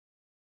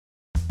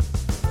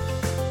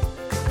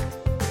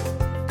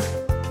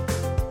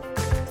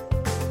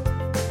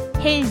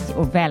Hej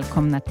och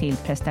välkomna till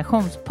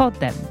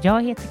prestationspodden.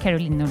 Jag heter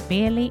Caroline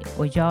Norbeli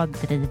och jag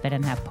driver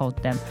den här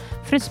podden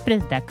för att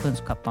sprida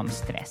kunskap om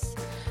stress.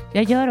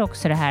 Jag gör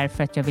också det här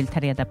för att jag vill ta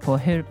reda på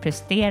hur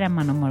presterar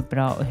man och mår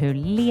bra och hur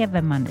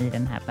lever man i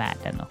den här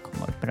världen och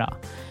mår bra.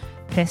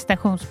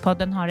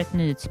 Prestationspodden har ett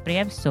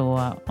nyhetsbrev,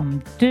 så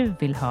om du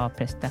vill ha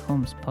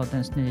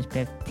prestationspoddens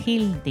nyhetsbrev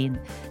till din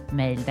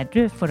mejl där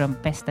du får de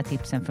bästa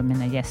tipsen från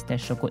mina gäster,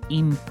 så gå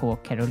in på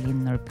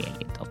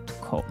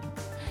carolinenorbeli.com.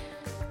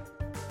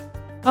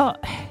 Ja,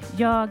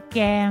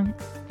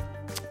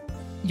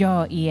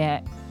 jag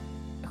är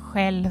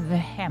själv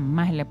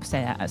hemma, höll jag på att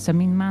säga. Alltså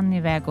min man är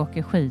iväg och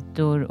åker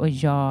skidor och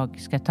jag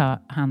ska ta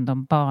hand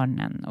om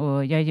barnen.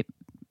 Och jag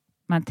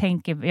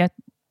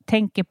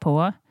tänker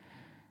på,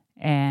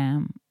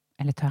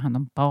 eller ta hand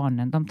om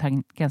barnen. De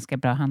tar ganska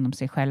bra hand om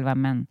sig själva,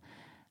 men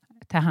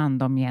ta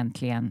hand om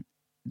egentligen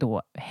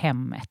då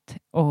hemmet.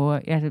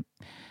 Och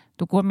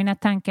då går mina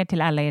tankar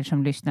till alla er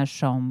som lyssnar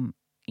som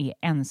är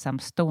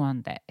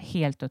ensamstående.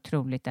 Helt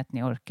otroligt att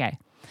ni orkar.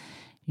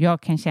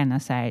 Jag kan känna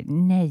så här,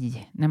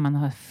 nej, när man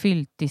har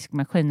fyllt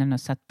diskmaskinen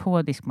och satt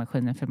på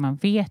diskmaskinen, för man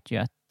vet ju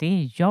att det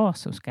är jag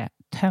som ska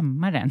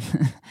tömma den.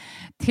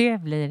 Det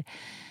blir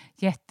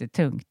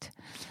jättetungt.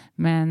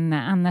 Men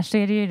annars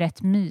är det ju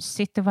rätt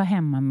mysigt att vara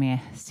hemma med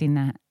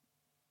sina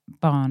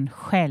barn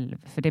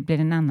själv, för det blir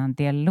en annan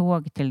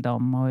dialog till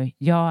dem och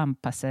jag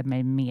anpassar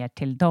mig mer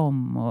till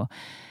dem. Och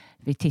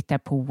vi tittar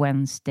på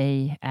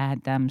Wednesday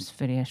Addams,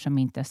 för er som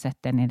inte har sett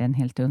den är den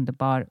helt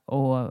underbar.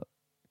 Och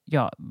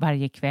ja,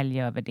 varje kväll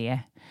gör vi det.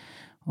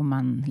 Och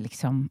man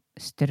liksom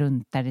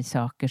struntar i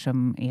saker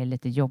som är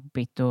lite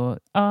jobbigt. Och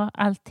ja,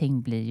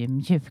 allting blir ju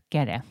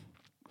mjukare.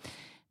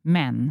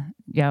 Men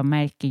jag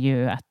märker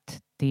ju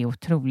att det är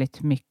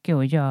otroligt mycket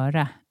att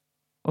göra.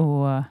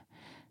 Och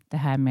det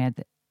här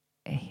med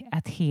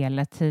att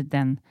hela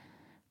tiden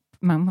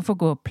man får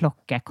gå och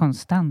plocka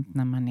konstant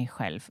när man är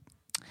själv.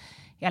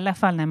 I alla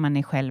fall när man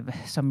är själv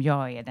som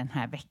jag är den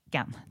här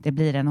veckan. Det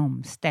blir en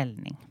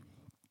omställning.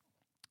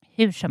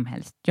 Hur som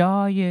helst. Jag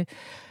har ju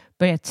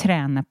börjat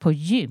träna på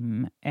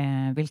gym.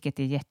 Vilket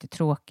är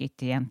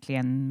jättetråkigt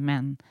egentligen.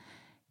 Men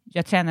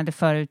jag tränade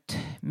förut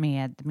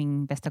med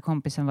min bästa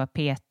kompis som var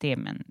PT.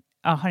 Men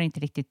jag har inte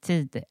riktigt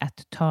tid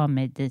att ta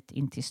mig dit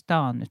in till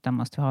stan. Utan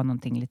måste ha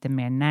någonting lite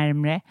mer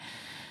närmre.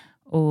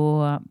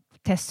 Och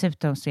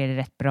dessutom så är det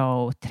rätt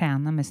bra att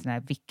träna med såna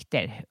här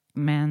vikter.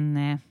 Men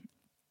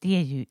det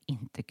är ju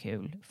inte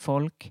kul.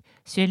 Folk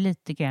ser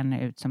lite grann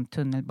ut som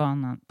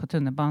på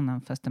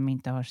tunnelbanan fast de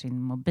inte har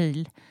sin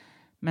mobil.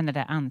 Men det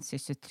där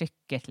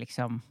ansiktsuttrycket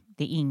liksom,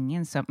 det är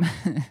ingen som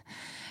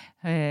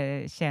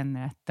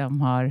känner att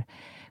de har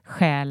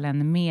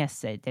själen med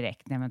sig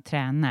direkt när man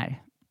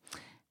tränar.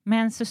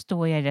 Men så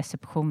står jag i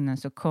receptionen,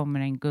 så kommer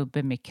en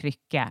gubbe med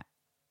krycka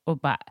och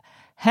bara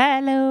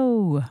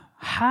 "Hello,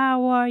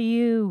 how are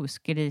you?"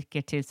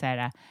 skriker till så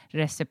här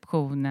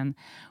receptionen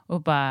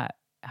och bara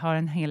har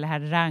en hel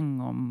harang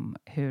om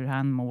hur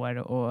han mår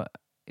och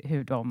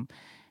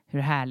hur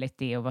härligt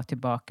det är att vara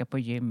tillbaka på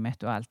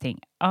gymmet och allting.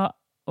 Ja,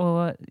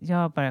 och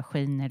jag bara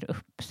skiner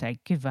upp så här,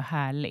 gud vad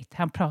härligt.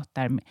 Han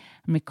pratar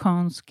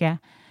amerikanska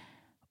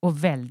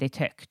och väldigt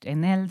högt.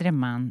 En äldre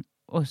man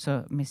och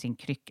så med sin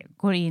krycka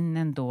går in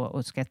ändå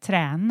och ska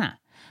träna.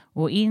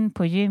 Och in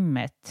på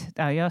gymmet,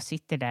 ja, jag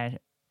sitter där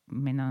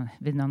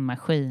vid någon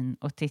maskin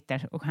och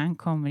tittar och han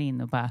kommer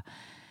in och bara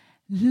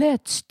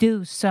 "Let's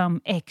do some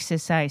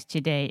exercise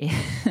today."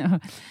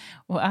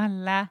 Och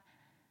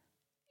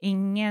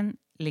ingen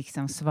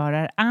liksom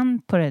svarar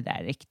an på det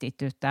där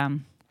riktigt,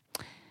 utan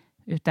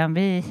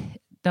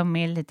de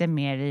är lite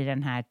mer i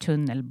den här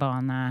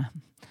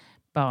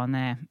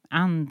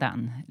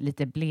tunnelbaneandan,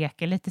 lite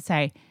bleka, lite så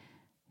här,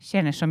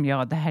 känner som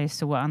jag, det här är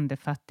så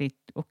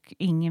andefattigt och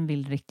ingen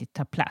vill riktigt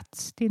ta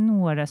plats. Det är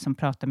några som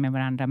pratar med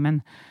varandra,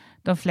 men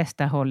de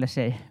flesta håller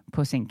sig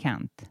på sin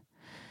kant.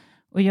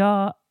 Och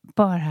jag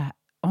bara,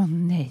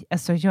 nej,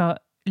 alltså jag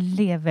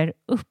lever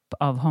upp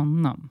av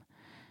honom.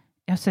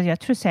 Alltså jag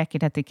tror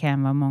säkert att det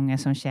kan vara många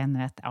som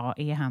känner att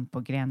är han på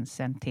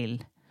gränsen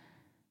till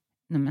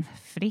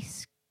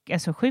frisk,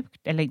 alltså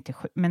sjukt eller inte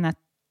sjuk, men att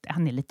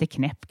han är lite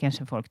knäpp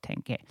kanske folk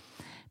tänker.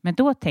 Men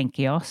då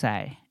tänker jag så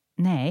här,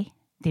 nej,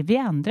 det är vi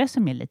andra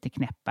som är lite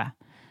knäppa.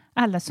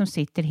 Alla som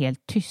sitter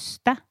helt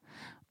tysta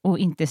och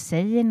inte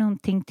säger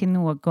någonting till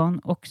någon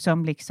och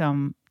som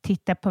liksom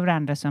tittar på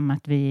varandra som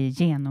att vi är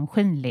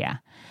genomskinliga.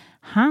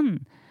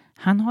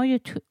 Han har ju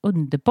ett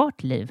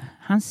underbart liv.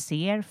 Han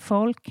ser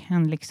folk,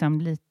 han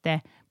liksom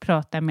lite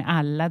pratar med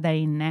alla där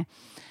inne.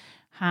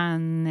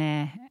 Han,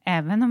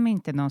 även om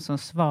inte någon som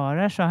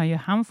svarar, så har ju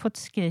han fått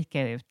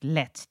skrika ut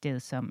 "Let's do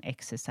some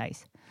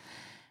exercise."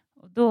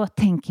 Och då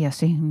tänker jag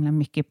så himla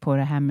mycket på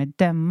det här med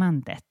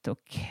dömandet.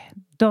 Och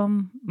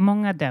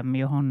många dömer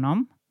ju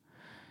honom.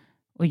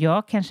 Och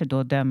jag kanske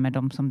då dömer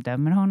de som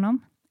dömer honom.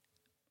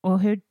 Och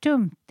hur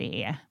dumt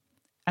det är.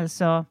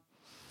 Alltså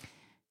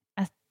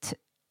att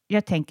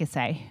jag tänker så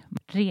här,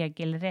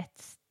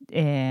 regelrätt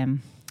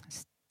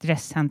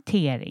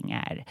stresshantering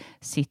är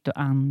sitt och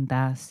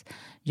andas,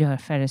 gör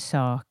färre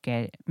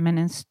saker. Men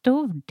en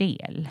stor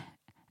del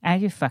är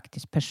ju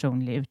faktiskt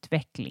personlig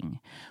utveckling.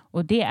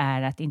 Och det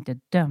är att inte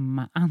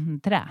döma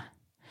andra.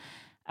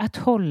 Att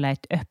hålla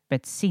ett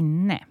öppet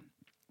sinne.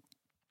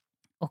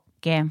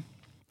 Och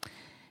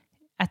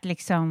att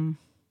liksom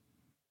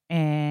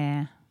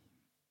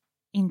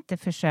inte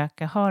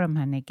försöka ha de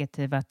här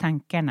negativa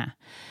tankarna.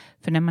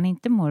 För när man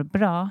inte mår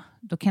bra,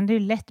 då kan det ju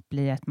lätt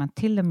bli att man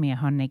till och med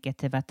har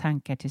negativa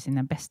tankar till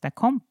sina bästa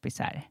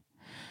kompisar.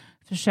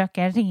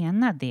 Försöka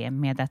rena det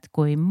med att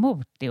gå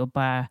emot det och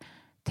bara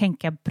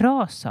tänka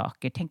bra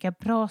saker. Tänka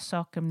bra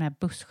saker om den här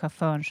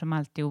busschauffören som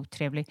alltid är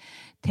otrevlig.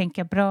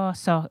 Tänka bra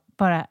saker,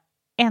 bara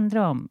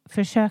ändra om.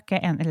 Försöka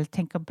eller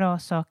tänka bra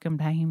saker om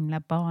det här himla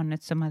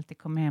barnet som alltid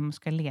kommer hem och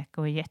ska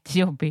leka och är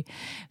jättejobbig.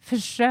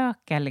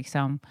 Försöka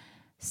liksom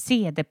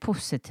se det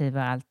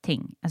positiva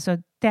allting. Alltså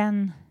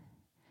den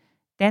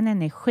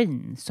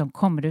energin som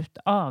kommer ut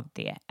av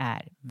det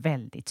är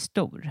väldigt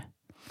stor.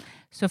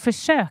 Så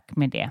försök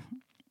med det.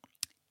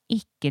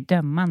 Icke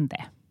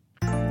dömande.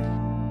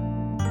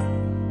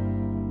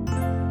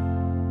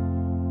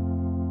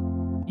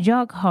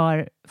 Jag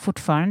har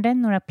fortfarande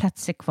några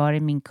platser kvar i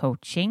min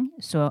coaching.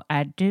 Så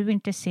är du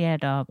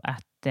intresserad av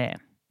att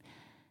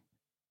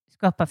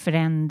skapa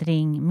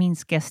förändring,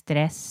 minska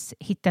stress,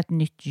 hitta ett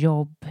nytt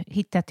jobb,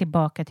 hitta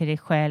tillbaka till dig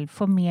själv,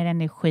 få mer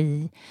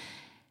energi,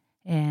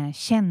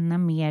 känna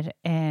mer,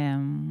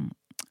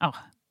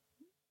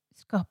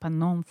 skapa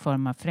någon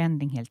form av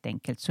förändring helt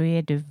enkelt, så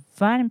är du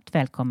varmt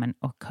välkommen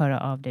att höra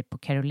av dig på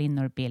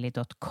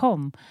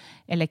carolinorbeli.com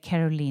eller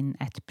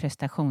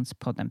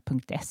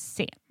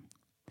caroline@prestationspodden.se.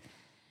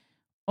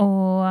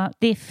 Och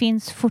det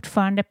finns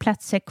fortfarande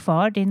platser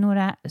kvar. Det är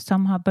några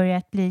som har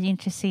börjat bli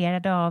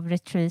intresserade av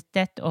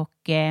retreatet och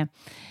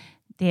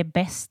det är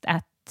bäst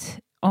att,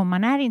 om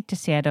man är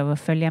intresserad av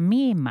att följa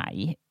med i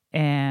maj,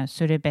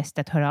 så är det bäst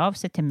att höra av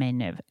sig till mig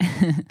nu.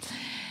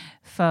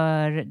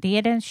 För det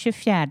är den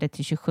 24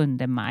 till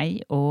 27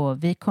 maj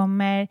och vi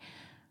kommer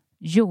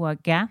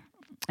yoga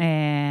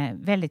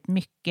väldigt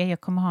mycket.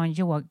 Jag kommer ha en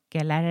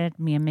yogalärare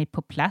med mig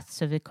på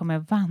plats och vi kommer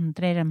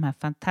vandra i de här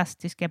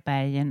fantastiska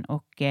bergen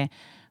och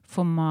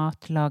få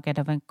mat lagad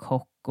av en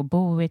kock och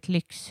bo i ett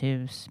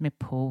lyxhus med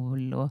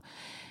pool. Och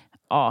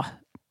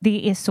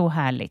det är så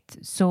härligt.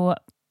 Så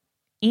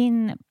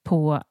in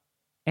på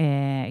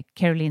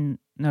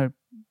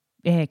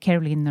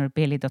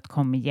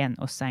carolinorbeli.com igen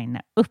och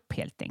signa upp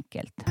helt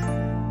enkelt.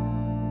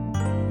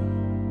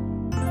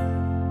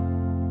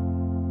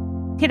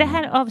 Till det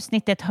här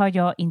avsnittet har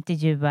jag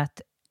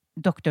intervjuat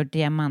Dr.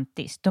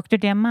 Diamantis. Dr.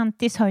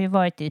 Diamantis har ju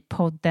varit i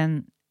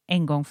podden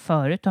en gång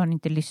förut. Har ni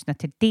inte lyssnat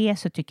till det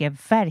så tycker jag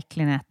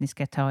verkligen att ni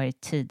ska ta er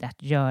tid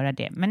att göra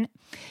det. Men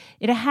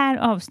i det här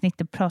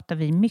avsnittet pratar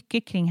vi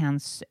mycket kring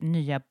hans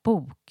nya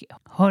bok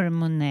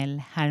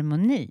Hormonell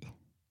harmoni.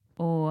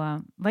 Och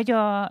vad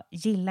jag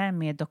gillar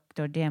med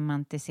Dr.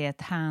 Diamantis är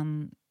att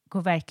han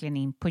går verkligen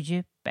in på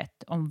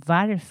djupet om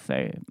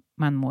varför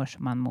man mår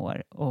som man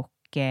mår. Och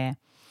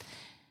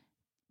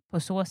på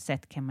så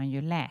sätt kan man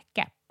ju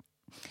läka.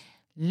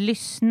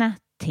 Lyssna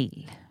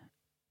till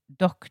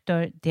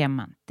Dr.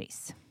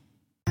 Diamantis.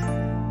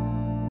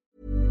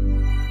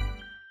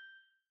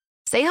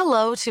 Say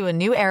hello to a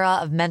new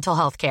era of mental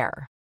health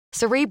care.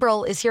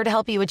 Cerebral is here to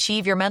help you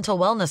achieve your mental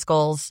wellness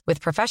goals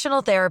with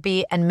professional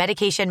therapy and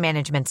medication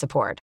management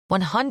support.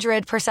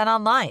 100%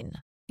 online.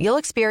 You'll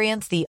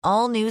experience the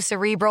all-new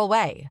Cerebral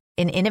Way,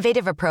 an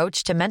innovative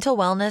approach to mental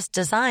wellness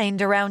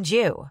designed around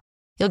you.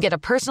 You'll get a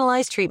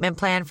personalized treatment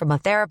plan from a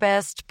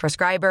therapist,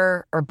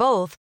 prescriber, or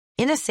both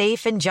in a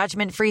safe and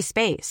judgment-free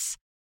space.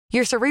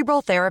 Your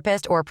Cerebral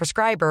therapist or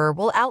prescriber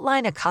will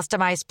outline a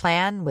customized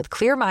plan with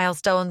clear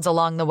milestones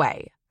along the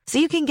way, so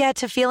you can get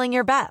to feeling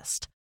your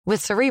best.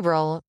 With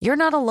Cerebral, you're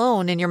not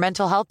alone in your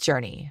mental health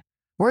journey.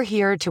 We're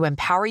here to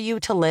empower you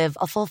to live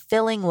a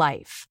fulfilling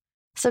life.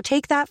 So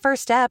take that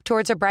first step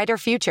towards a brighter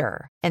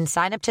future and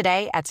sign up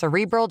today at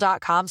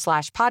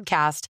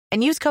Cerebral.com/podcast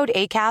and use code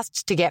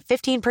ACAST to get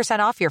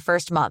 15% off your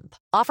first month.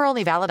 Offer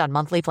only valid on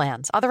monthly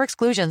plans. Other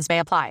exclusions may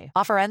apply.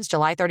 Offer ends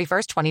July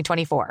 31st,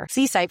 2024.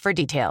 See site for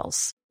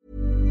details.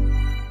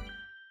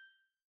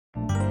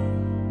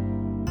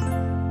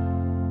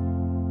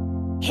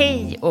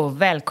 Hej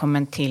och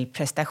välkommen till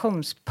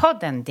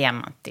prestationspodden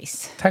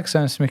Diamantis. Tack så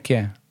hemskt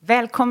mycket.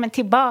 Välkommen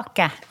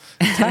tillbaka.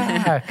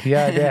 Tack,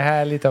 ja, det är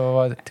härligt att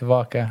vara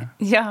tillbaka.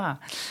 Ja,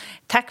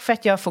 tack för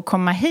att jag får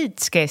komma hit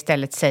ska jag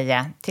istället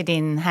säga till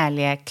din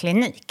härliga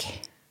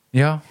klinik.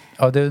 Ja,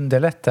 och det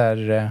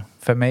underlättar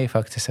för mig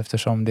faktiskt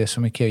eftersom det är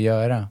så mycket att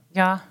göra.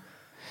 Ja,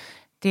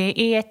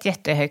 det är ett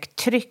jättehögt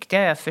tryck, det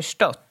har jag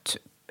förstått.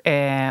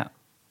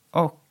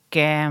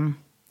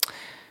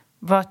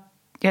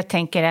 Jag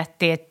tänker att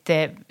det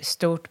är ett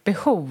stort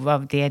behov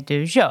av det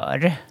du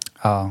gör.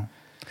 Ja,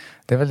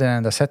 det är väl det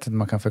enda sättet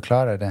man kan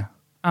förklara det.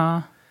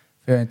 Ja.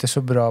 För jag är inte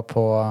så bra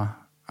på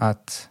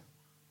att,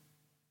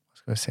 vad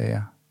ska jag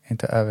säga,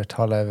 inte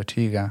övertala,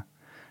 övertyga,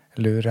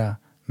 lura.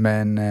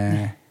 Men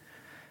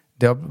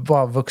det har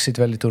bara vuxit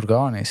väldigt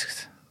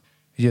organiskt.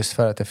 Just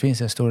för att det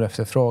finns en stor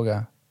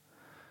efterfrågan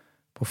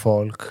på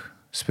folk,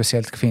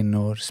 speciellt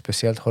kvinnor,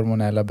 speciellt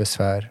hormonella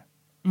besvär.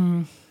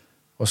 Mm.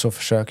 Och så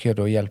försöker jag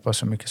då hjälpa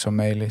så mycket som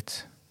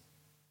möjligt.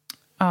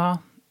 Ja,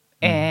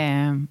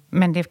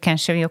 men det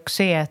kanske ju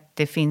också är att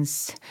det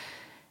finns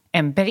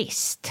en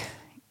brist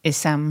i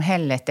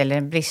samhället, eller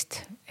en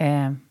brist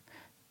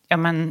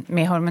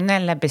med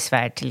hormonella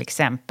besvär till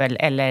exempel,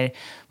 eller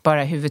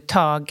bara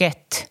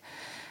överhuvudtaget,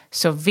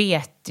 så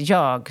vet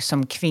jag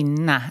som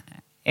kvinna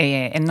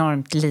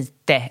enormt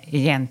lite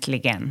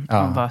egentligen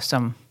om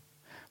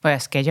vad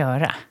jag ska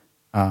göra.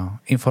 Ja,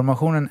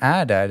 informationen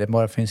är där, det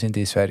bara finns inte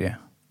i Sverige.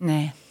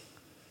 Nej.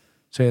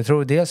 Så jag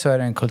tror dels så är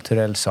det en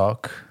kulturell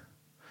sak.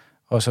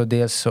 Och så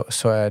dels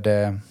så är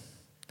det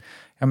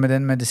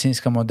den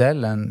medicinska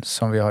modellen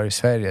som vi har i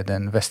Sverige,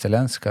 den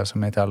västerländska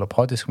som heter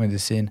allopatisk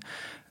medicin.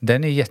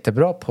 Den är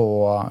jättebra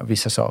på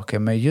vissa saker,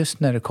 men just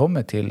när det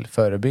kommer till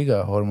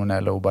förebygga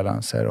hormonella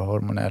obalanser och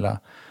hormonella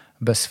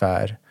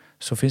besvär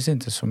så finns det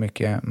inte så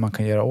mycket man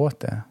kan göra åt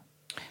det.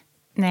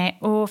 Nej,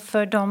 och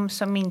för de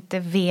som inte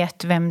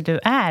vet vem du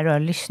är och har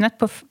lyssnat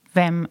på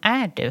vem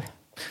är du?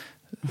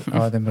 Ja, det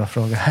är en bra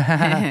fråga.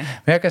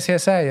 Men jag kan säga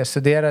så här, jag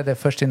studerade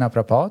först i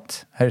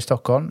naprapat här i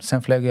Stockholm.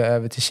 Sen flög jag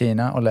över till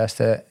Kina och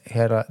läste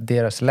hela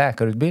deras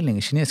läkarutbildning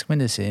i kinesisk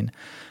medicin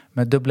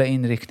med dubbla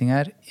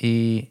inriktningar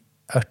i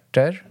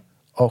örter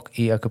och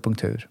i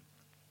akupunktur.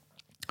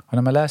 Och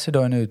när man läser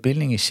då en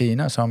utbildning i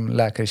Kina som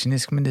läkare i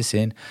kinesisk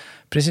medicin,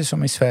 precis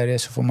som i Sverige,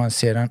 så får man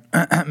sedan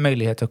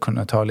möjlighet att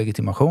kunna ta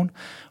legitimation.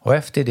 Och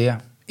efter det,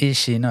 i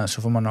Kina,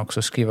 så får man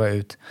också skriva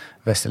ut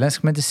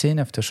västerländsk medicin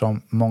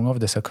eftersom många av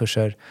dessa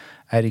kurser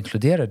är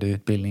inkluderade i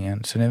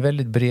utbildningen. Så den är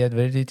väldigt bred,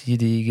 väldigt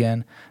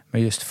gedigen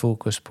med just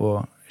fokus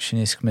på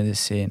kinesisk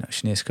medicin och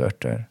kinesiska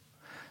örter.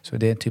 Så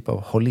det är en typ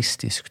av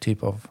holistisk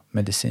typ av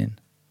medicin.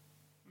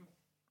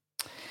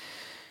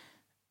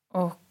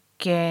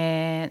 Och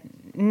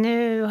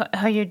nu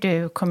har ju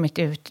du kommit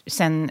ut,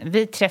 sen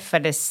vi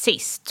träffades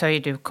sist så har ju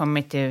du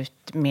kommit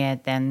ut med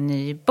en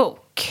ny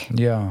bok.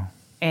 Ja.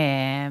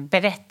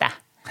 Berätta.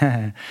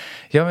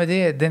 Ja, men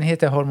den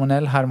heter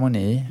Hormonell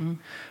harmoni.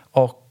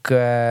 Och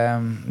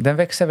den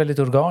växer väldigt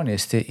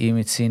organiskt i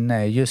mitt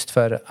sinne just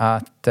för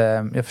att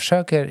jag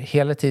försöker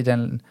hela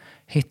tiden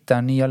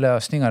hitta nya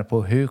lösningar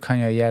på hur kan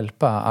jag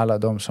hjälpa alla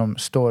de som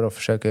står och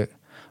försöker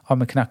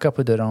knacka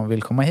på dörren och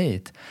vill komma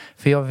hit.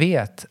 För jag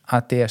vet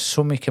att det är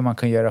så mycket man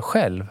kan göra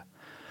själv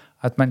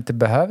att man inte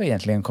behöver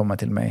egentligen komma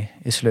till mig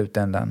i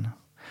slutändan.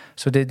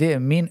 Så det är det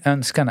min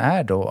önskan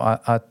är då,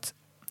 att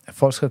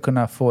folk ska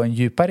kunna få en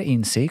djupare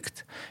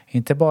insikt,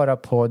 inte bara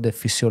på det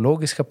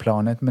fysiologiska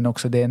planet men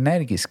också det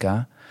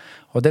energiska.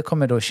 Och det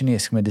kommer då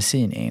kinesisk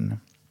medicin in.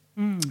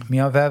 Men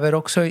jag väver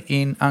också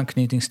in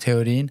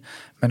anknytningsteorin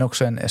men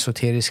också en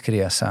esoterisk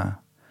resa.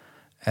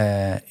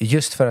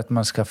 Just för att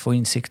man ska få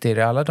insikter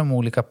i alla de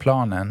olika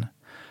planen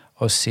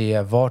och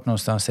se vart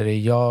någonstans är det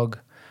jag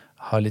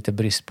har lite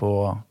brist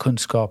på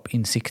kunskap,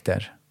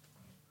 insikter.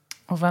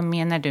 Och vad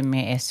menar du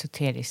med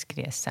esoterisk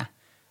resa?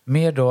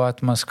 Mer då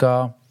att man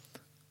ska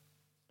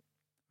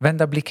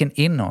vända blicken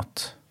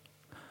inåt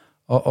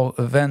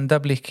och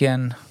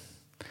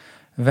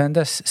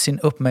vända sin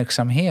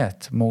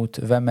uppmärksamhet mot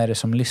vem är det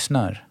som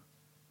lyssnar.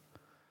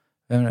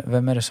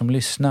 Vem är det som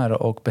lyssnar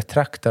och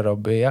betraktar och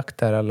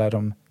beaktar alla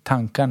de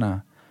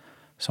tankarna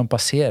som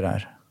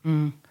passerar.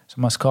 Så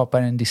man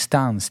skapar en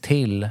distans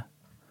till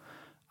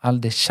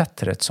all det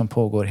chattret som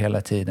pågår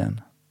hela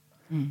tiden.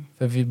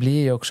 För vi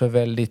blir ju också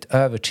väldigt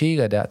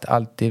övertygade att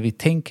allt det vi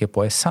tänker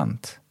på är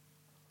sant.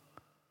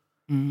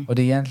 Och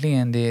det är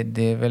egentligen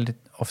det är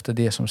väldigt ofta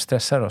det som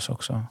stressar oss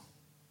också.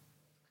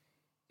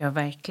 Ja,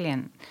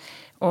 verkligen.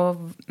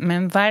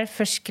 Men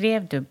varför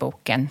skrev du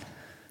boken?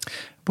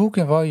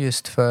 Boken var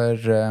just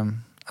för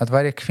att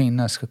varje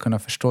kvinna ska kunna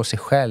förstå sig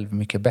själv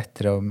mycket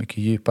bättre och mycket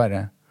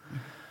djupare.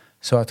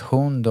 Så att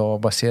hon då,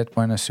 baserat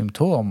på hennes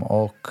symptom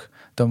och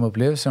de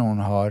upplevelser hon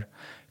har,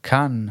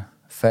 kan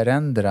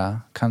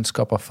förändra, kan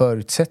skapa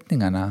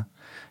förutsättningarna,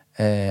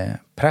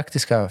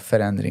 praktiska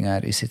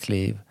förändringar i sitt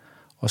liv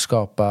och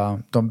skapa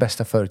de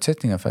bästa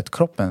förutsättningarna för att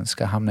kroppen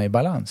ska hamna i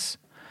balans.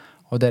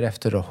 Och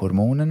därefter då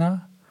hormonerna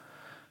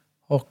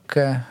och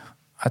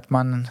att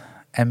man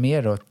är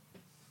mer då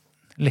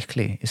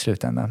lycklig i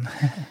slutändan.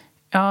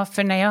 Ja,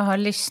 för när jag har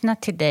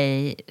lyssnat till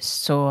dig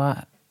så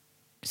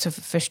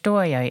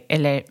förstår jag,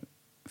 eller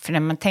för när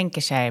man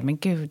tänker så här, men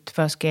gud,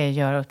 vad ska jag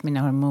göra åt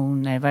mina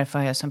hormoner? Varför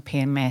har jag som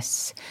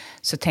PMS?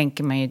 Så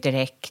tänker man ju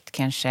direkt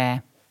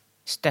kanske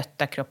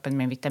stötta kroppen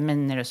med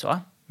vitaminer och så.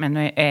 Men,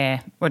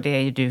 och det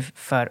är ju du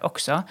för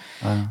också.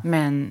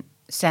 Men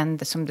sen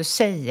det som du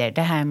säger,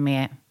 det här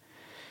med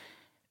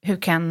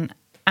hur kan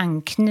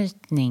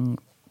anknytning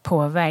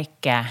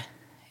påverka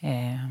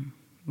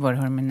vår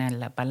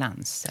hormonella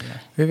balans?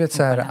 Eller vi vet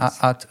så här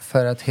att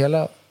för att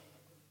hela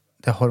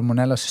det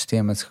hormonella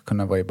systemet ska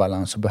kunna vara i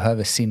balans så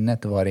behöver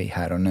sinnet vara i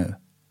här och nu.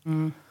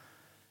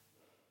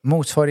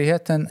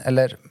 Motsvarigheten,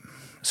 eller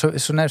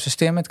så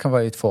nervsystemet kan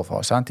vara i två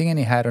faser. Antingen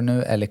i här och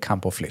nu eller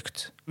kamp och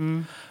flykt.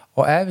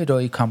 Och är vi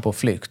då i kamp och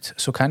flykt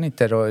så kan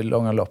inte då i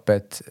långa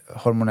loppet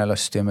hormonella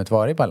systemet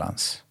vara i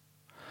balans.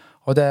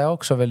 Och det är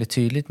också väldigt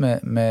tydligt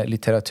med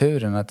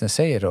litteraturen att den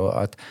säger då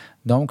att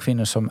de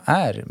kvinnor som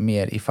är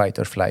mer i fight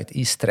or flight,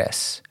 i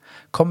stress,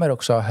 kommer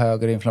också ha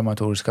högre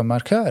inflammatoriska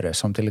markörer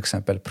som till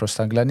exempel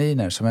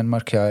prostaglandiner som en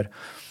markör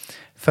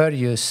för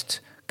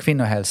just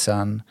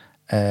kvinnohälsan.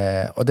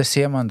 Och det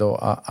ser man då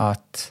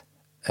att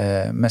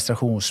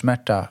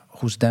menstruationssmärta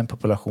hos den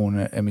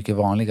populationen är mycket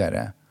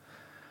vanligare.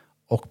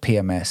 Och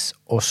PMS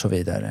och så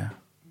vidare.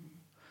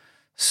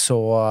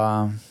 Så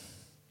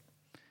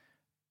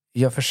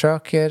jag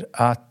försöker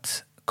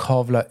att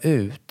kavla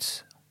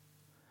ut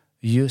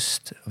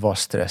just vad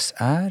stress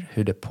är,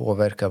 hur det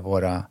påverkar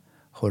våra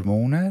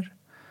hormoner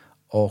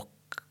och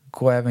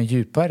gå även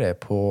djupare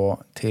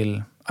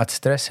till att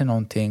stress är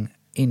någonting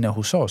inne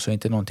hos oss och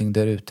inte någonting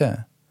där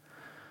ute.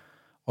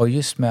 Och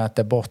just med att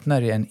det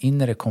bottnar i en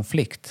inre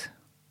konflikt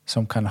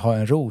som kan ha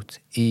en rot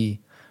i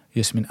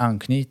just min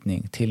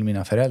anknytning till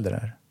mina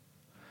föräldrar.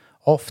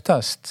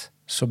 Oftast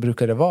så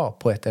brukar det vara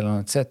på ett eller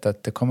annat sätt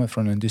att det kommer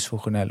från en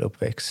dysfunktionell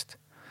uppväxt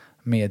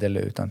med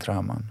eller utan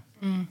trauman.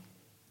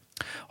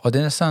 Och det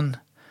är nästan,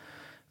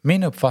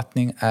 min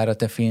uppfattning är att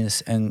det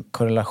finns en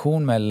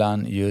korrelation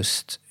mellan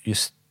just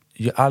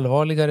ju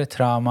allvarligare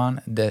trauman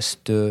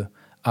desto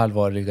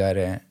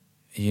allvarligare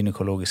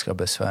gynekologiska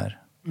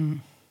besvär.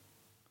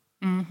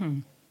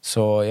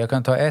 Så jag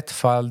kan ta ett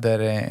fall där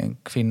det är en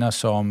kvinna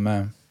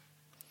som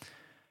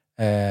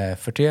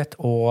 41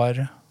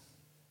 år,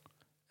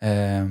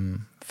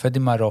 född i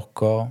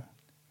Marocko,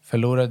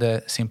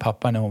 förlorade sin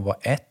pappa när hon var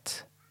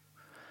 1.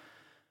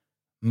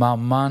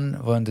 Mamman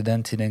var under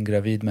den tiden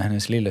gravid med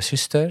hennes lilla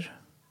syster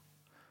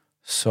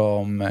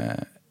som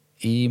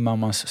i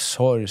mammans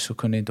sorg så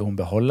kunde inte hon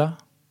behålla.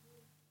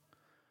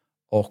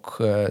 Och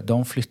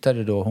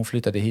hon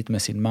flyttade hit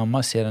med sin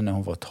mamma sedan när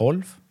hon var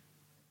 12.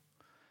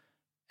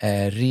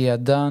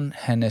 Redan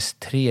hennes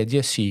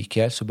 3:e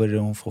cykel så började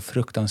hon få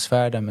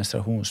fruktansvärda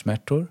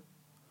menstruationssmärtor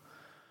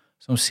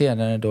som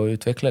senare då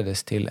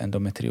utvecklades till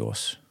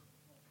endometrios.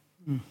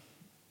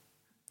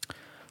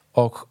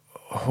 Och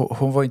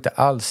hon var inte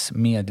alls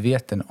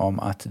medveten om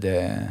att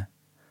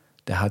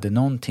det hade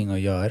någonting att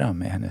göra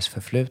med hennes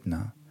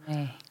förflutna.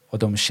 Nej. Och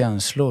de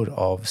känslor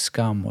av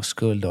skam och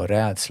skuld och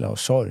rädsla och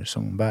sorg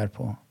som hon bär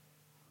på.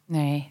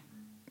 Nej.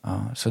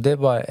 Ja, så det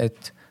var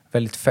ett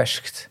väldigt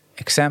färskt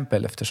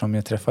exempel eftersom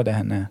jag träffade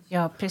henne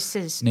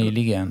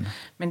nyligen.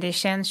 Men det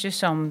känns ju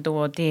som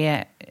då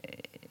det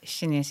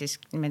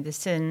kinesisk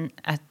medicin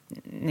att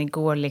ni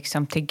går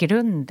liksom till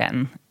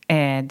grunden.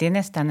 Det är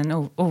nästan en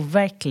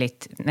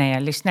overkligt när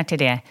jag lyssnar till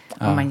det.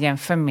 Ja. Om man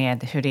jämför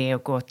med hur det är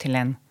att gå till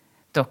en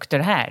doktor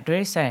här. Då är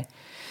det så här,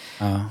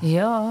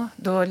 ja,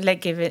 då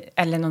lägger vi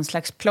eller någon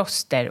slags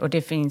plåster. Och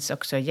det finns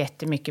också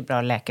jättemycket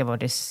bra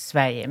läkarvård i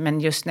Sverige. Men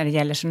just när det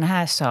gäller såna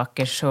här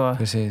saker så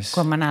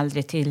går man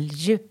aldrig till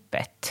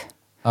djupet.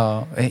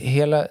 Ja,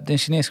 hela den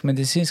kinesiska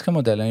medicinska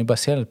modellen är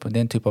baserad på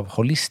den typ av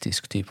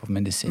holistisk typ av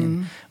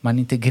medicin. Man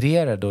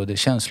integrerar då det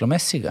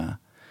känslomässiga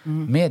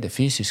med det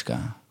fysiska.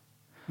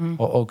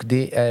 Och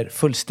det är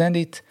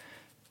fullständigt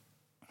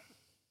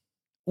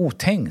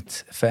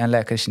otänkt för en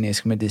läkare i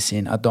kinesisk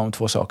medicin att de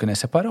två sakerna är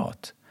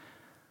separat.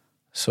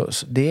 Så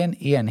det är en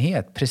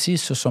enhet,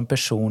 precis så som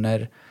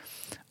personer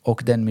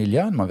och den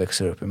miljön man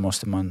växer upp i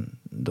måste man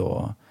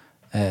då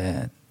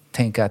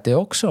tänka att det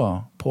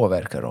också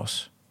påverkar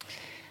oss.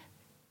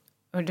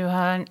 Och du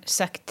har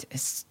sagt,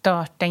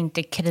 starta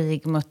inte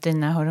krig mot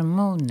dina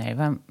hormoner.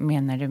 Vad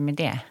menar du med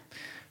det?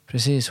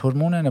 Precis,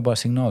 hormoner är bara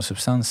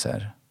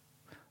signalsubstanser.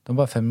 De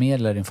bara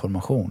förmedlar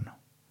information.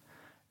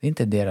 Det är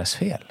inte deras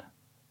fel.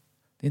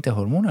 Det är inte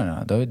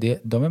hormonerna.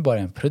 De är bara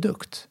en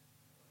produkt.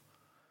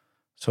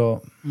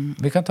 Så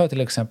vi kan ta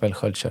till exempel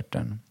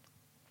sköldkörteln.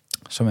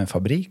 Som en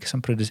fabrik.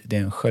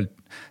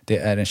 Det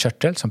är en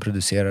körtel som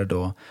producerar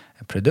då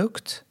en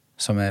produkt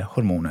som är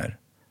hormoner.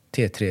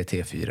 T3,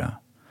 T4.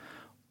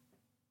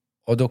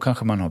 Och då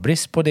kanske man har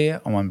brist på det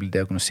om man blir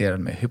diagnostiserad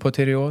med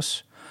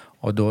hypotyreos.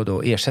 Och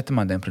då ersätter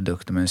man den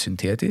produkten med en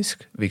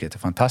syntetisk. Vilket är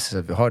fantastiskt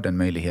att vi har den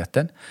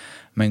möjligheten.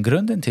 Men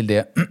grunden till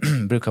det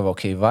brukar vara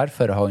okej,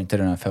 varför har inte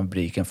den här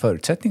fabriken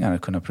förutsättningar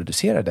att kunna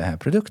producera den här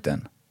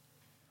produkten?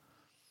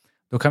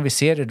 Då kan vi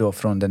se det då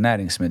från det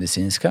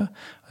näringsmedicinska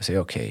och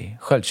säga okej,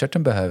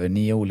 sköldkörteln behöver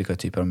 9 olika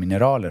typer av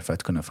mineraler för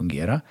att kunna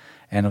fungera.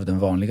 En av de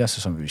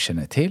vanligaste som vi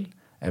känner till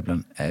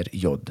är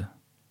jod.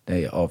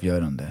 Det är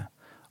avgörande.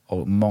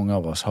 Och många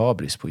av oss har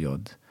brist på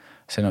jod.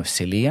 Sen har vi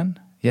selen,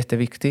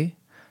 jätteviktig,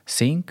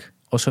 zink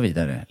och så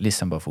vidare.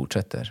 Listan bara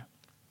fortsätter.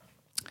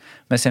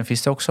 Men sen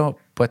finns det också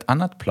på ett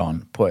annat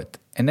plan, på ett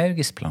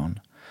energiskt plan,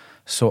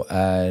 så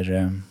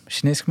är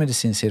kinesisk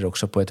medicin ser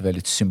också på ett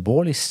väldigt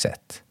symboliskt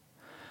sätt.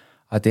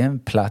 Att det är en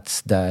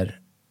plats där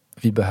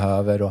vi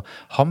behöver, och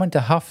har man inte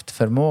haft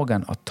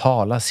förmågan att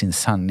tala sin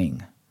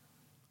sanning,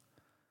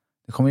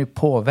 det kommer ju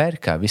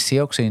påverka. Vi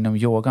ser också inom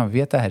yogan, vi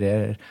vet att det här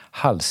är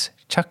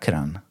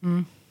halschakran.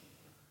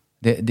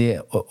 Det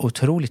är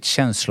otroligt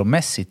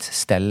känslomässigt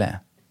ställe.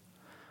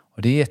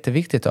 Och det är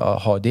jätteviktigt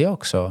att ha det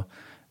också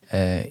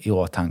i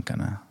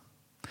åtankarna.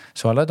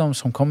 Så alla de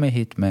som kommer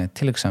hit med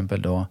till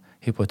exempel då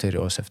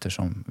hypotyreos,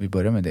 eftersom vi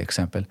börjar med det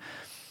exempel.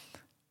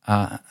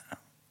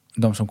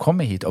 de som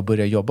kommer hit och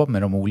börjar jobba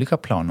med de olika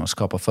planerna och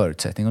skapa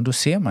förutsättningar. Och då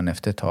ser man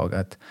efter ett tag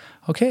att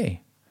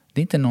okej, det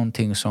är inte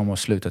någonting som har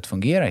slutat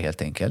fungera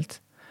helt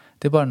enkelt.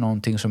 Det är bara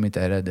någonting som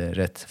inte är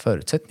rätt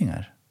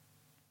förutsättningar.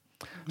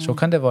 Så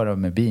kan det vara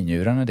med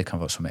binjurarna, det kan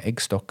vara så med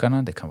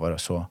äggstockarna, det kan vara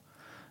så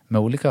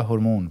med olika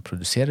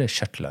hormonproducerade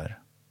körtlar.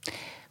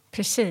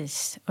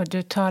 Precis, och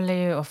du talar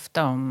ju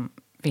ofta om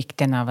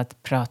vikten av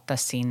att prata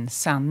sin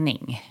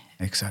sanning.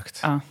 Exakt.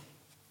 Ja.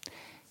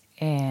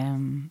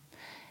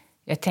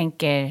 Jag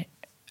tänker,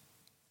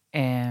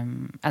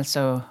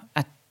 alltså,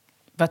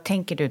 vad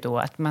tänker du då?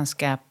 Att man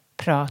ska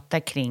prata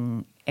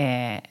kring,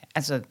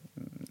 alltså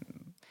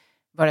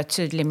vara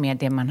tydlig med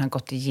det man har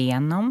gått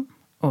igenom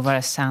och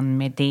vara sann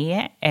med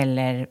det?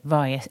 Eller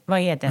vad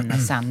är den här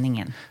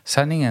sanningen?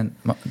 Sanningen,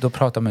 då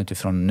pratar man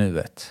utifrån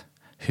nuet.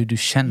 Hur du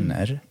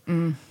känner,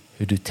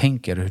 hur du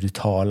tänker och hur du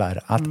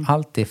talar. Att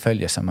allt det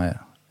följer samma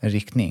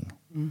riktning.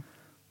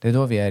 Det är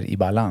då vi är i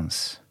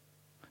balans.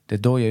 Det är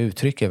då jag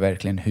uttrycker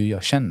verkligen hur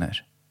jag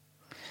känner.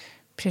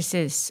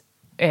 Precis.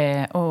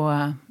 Och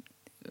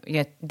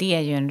det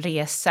är ju en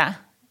resa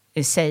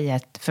i sig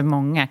att för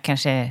många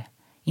kanske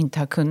inte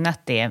har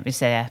kunnat det. Vill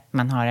säga att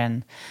man har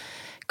en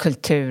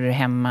kultur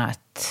hemma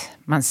att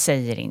man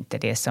säger inte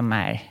det som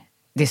är.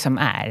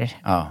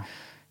 Ja.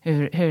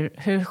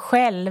 Hur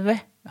själv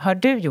har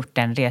du gjort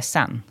den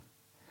resan?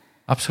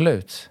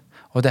 Absolut.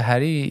 Och det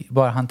här är ju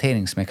bara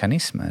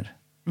hanteringsmekanismer.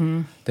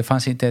 Det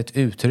fanns inte ett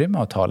utrymme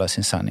att tala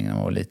sin sanning när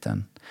man var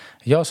liten.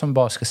 Jag som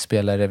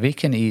basketspelare,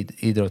 vilken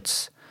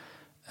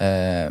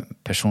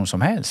idrottsperson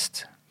som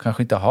helst,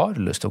 kanske inte har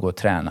lust att gå och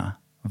träna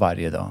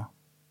varje dag.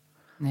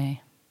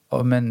 Nej.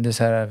 Men det är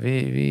så här,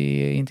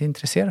 vi är inte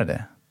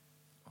intresserade.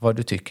 Vad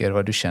du tycker,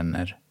 vad du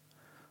känner.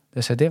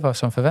 Det är vad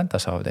som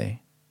förväntas av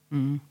dig.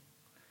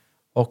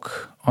 Och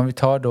om vi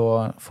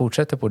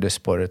fortsätter på det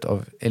spåret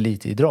av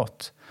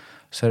elitidrott,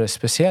 så är det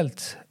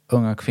speciellt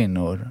unga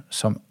kvinnor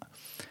som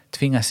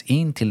tvingas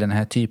in till den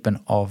här typen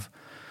av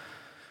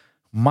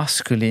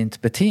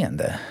maskulint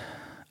beteende.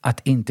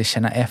 Att inte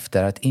känna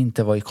efter, att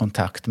inte vara i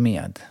kontakt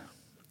med.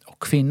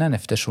 Och kvinnan,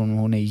 eftersom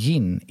hon är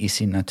yin i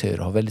sin natur,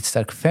 har väldigt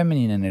stark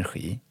feminin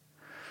energi.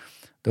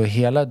 Då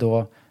hela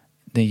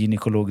det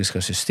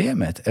gynekologiska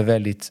systemet är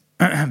väldigt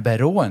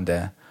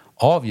beroende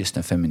av just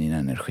den feminina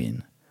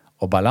energin.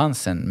 Och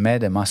balansen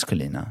med det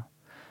maskulina.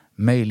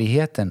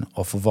 Möjligheten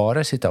att få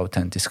vara sitt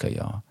autentiska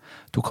jag.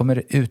 Då kommer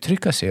det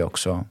uttrycka sig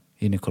också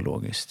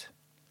gynekologiskt.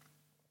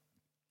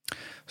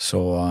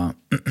 Så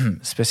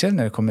speciellt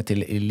när det kommer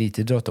till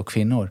elitidrott och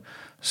kvinnor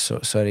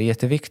så är det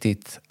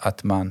jätteviktigt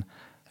att man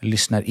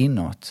lyssnar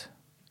inåt.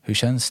 Hur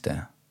känns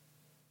det?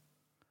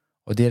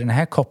 Och det är den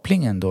här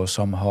kopplingen då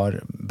som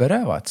har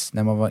berövats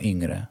när man var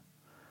yngre.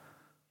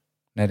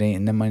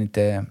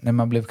 När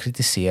man blev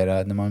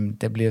kritiserad, när man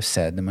inte blev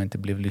sedd, när man inte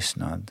blev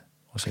lyssnad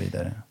och så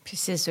vidare.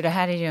 Precis, och det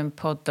här är ju en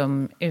podd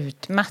om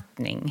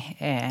utmattning.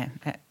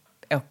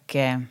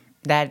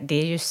 Där det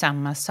är ju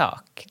samma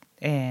sak.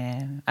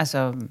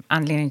 Alltså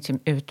anledningen till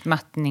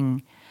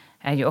utmattning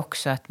är ju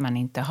också att man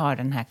inte har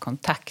den här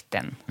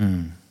kontakten.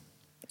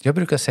 Jag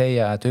brukar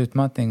säga att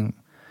utmattning,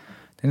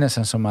 det är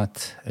nästan som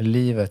att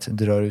livet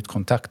drar ut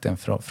kontakten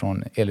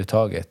från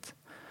eluttaget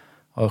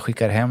och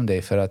skickar hem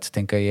dig för att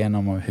tänka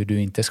igenom hur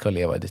du inte ska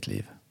leva ditt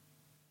liv.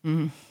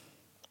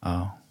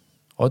 Ja.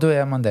 Och då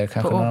är man där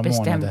kanske några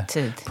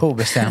månader. På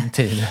obestämd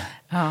tid.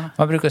 Ja.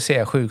 Man brukar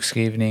säga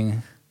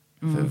sjukskrivning.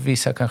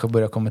 Vissa kanske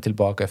börjar komma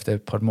tillbaka efter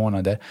ett par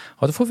månader.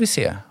 Och då får vi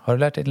se. Har du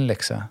lärt dig din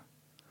läxa?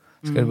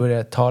 Ska du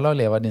börja tala och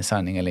leva din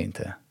sanning eller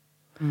inte?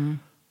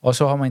 Och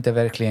så har man inte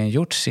verkligen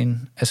gjort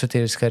sin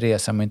esoteriska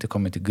resa. Man har inte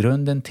kommit till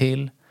grunden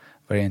till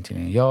vad det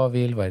egentligen jag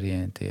vill, vad det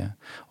egentligen är.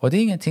 Och det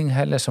är ingenting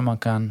heller som man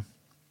kan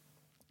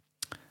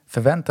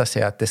förvänta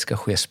sig att det ska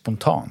ske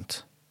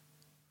spontant.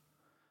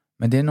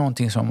 Men det är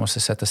någonting som man måste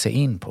sätta sig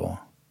in på.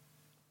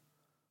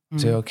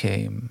 Så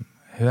okej,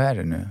 hur är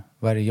det nu?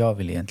 Vad är det jag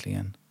vill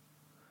egentligen?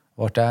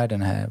 Vad är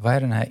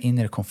den här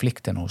inre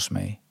konflikten hos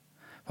mig?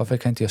 Varför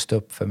kan inte jag stå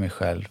upp för mig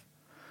själv?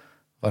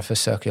 Varför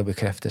söker jag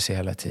bekräftelse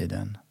hela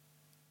tiden?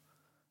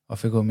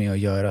 Varför går jag med och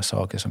göra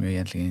saker som jag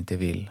egentligen inte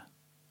vill?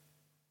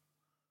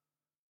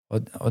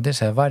 Och det är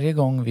så här, varje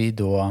gång vi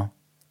då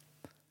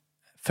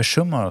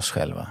försummar oss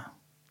själva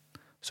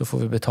så får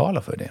vi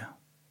betala för det.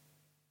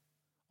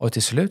 Och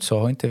till slut så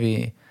har inte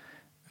vi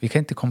kan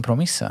inte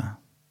kompromissa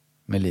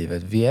med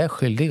livet. Vi är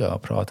skyldiga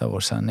att prata vår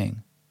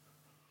sanning.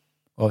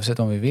 Oavsett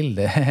om vi vill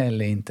det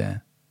eller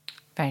inte.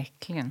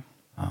 Verkligen.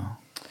 Ja.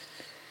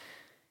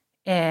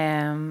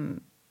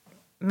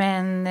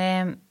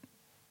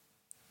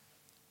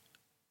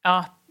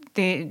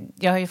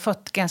 Jag har ju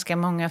fått ganska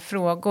många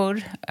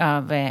frågor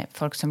av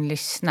folk som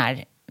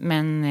lyssnar.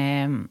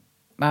 Men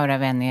bara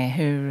vänner,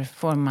 hur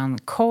får man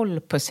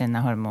koll på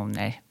sina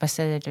hormoner? Vad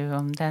säger du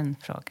om den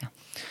frågan?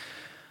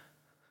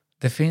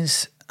 Det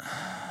finns...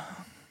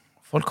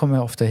 Folk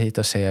kommer ofta hit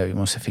och säger att vi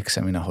måste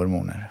fixa mina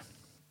hormoner.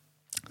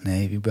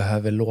 Nej, vi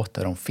behöver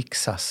låta dem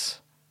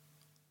fixas.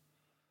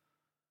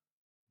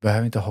 Vi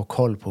behöver inte ha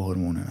koll på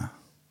hormonerna.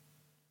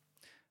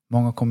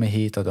 Många kommer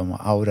hit och de har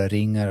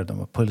aura-ringar och de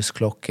har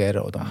pulsklockor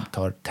och de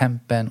tar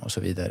tempen och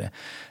så vidare.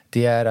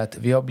 Det är att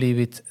vi har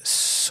blivit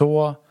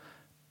så...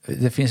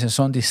 Det finns en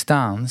sån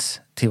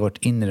distans till vårt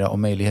inre och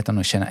möjligheten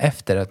att känna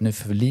efter att nu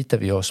förlitar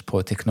vi oss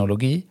på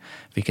teknologi,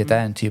 vilket är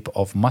en typ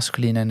av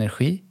maskulin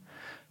energi,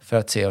 för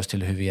att se oss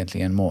till hur vi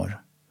egentligen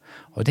mår.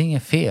 Och det är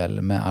inget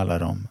fel med alla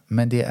dem,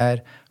 men det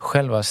är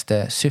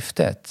självaste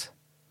syftet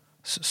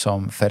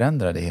som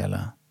förändrar det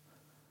hela.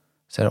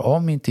 Så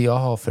om inte jag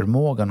har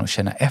förmågan att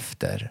känna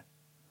efter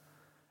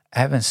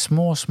även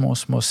små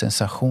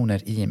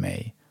sensationer i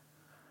mig,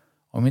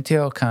 om inte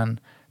jag kan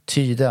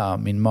tyda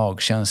min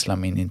magkänsla,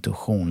 min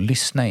intuition,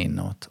 lyssna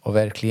inåt och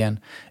verkligen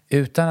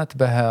utan att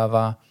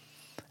behöva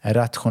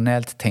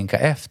rationellt tänka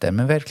efter,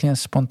 men verkligen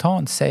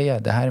spontant säga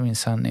det här är min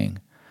sanning,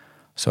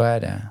 så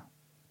är det.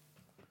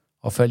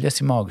 Och följa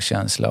sin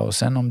magkänsla, och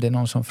sen om det är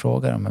någon som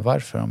frågar men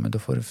varför, men då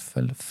får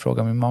du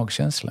fråga min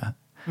magkänsla.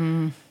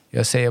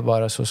 Jag säger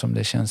bara så som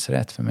det känns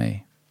rätt för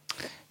mig.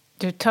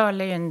 Du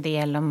talar ju en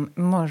del om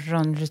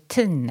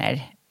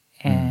morgonrutiner.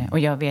 Och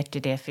jag vet ju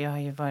det, för jag har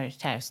ju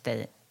varit här hos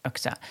dig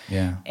också.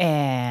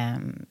 Yeah.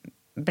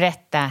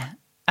 Berätta.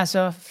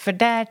 Alltså, för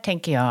där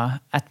tänker jag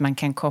att man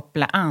kan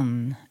koppla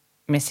an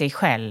med sig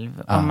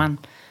själv. Och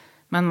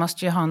man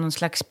måste ju ha någon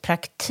slags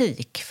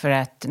praktik för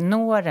att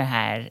nå det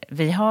här.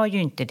 Vi har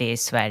ju inte det i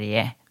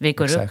Sverige. Vi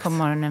går upp på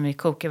morgonen, vi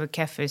kokar vår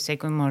kaffe, vi säger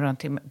god morgon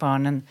till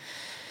barnen.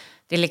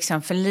 Det är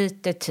liksom för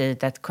lite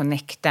tid att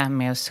connecta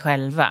med oss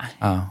själva.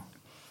 Ja.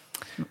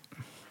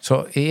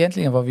 Så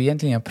egentligen vad vi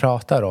egentligen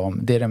pratar om,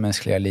 det är det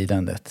mänskliga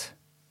lidandet.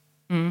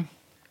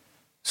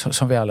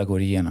 Som vi alla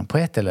går igenom på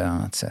ett eller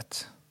annat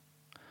sätt.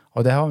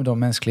 Och det har då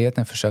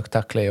mänskligheten försökt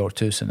tackla i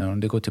årtusenden. Om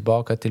det går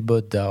tillbaka till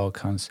Buddha och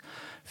hans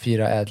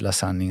 4 ädla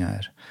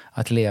sanningar.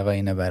 Att leva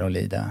innebär att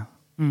lida.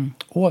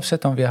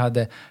 Oavsett om vi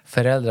hade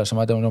föräldrar som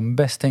hade de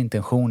bästa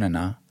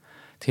intentionerna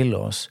till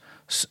oss,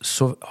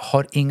 så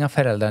har inga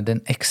föräldrar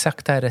den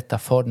exakta rätta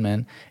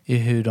formen i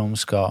hur de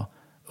ska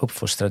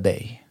uppfostra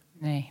dig.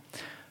 Nej.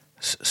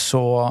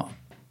 Så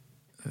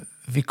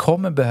vi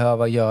kommer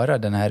behöva göra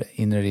den här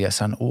inre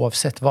resan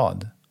oavsett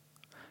vad.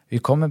 Vi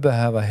kommer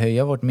behöva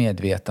höja vårt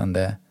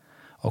medvetande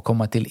och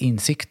komma till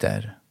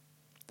insikter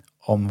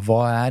om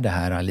vad är det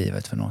här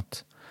livet för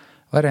något.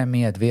 Vad är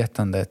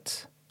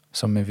medvetandet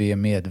som vi är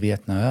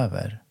medvetna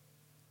över?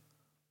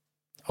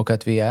 Och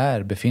att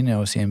vi befinner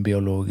oss i en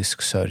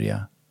biologisk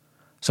sörja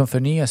som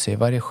förnyar sig.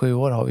 Varje 7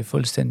 år har vi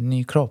fullständigt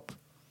ny kropp.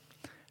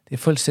 Det är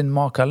fullständigt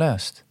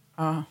makalöst.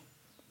 Ja.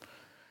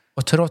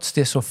 Och trots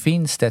det så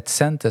finns det ett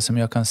center som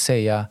jag kan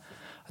säga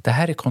att det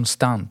här är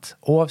konstant.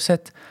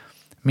 Oavsett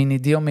min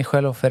idé om mig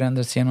själv har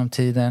förändrats genom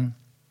tiden.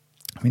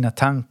 Mina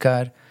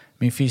tankar,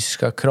 min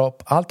fysiska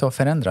kropp, allt har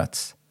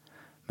förändrats.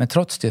 Men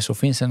trots det så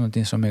finns det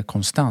något som är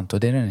konstant, och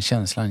det är den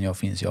känslan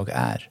jag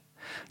är.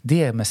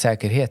 Det med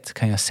säkerhet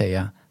kan jag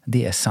säga,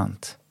 det är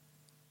sant.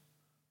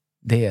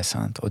 Det är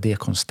sant och det är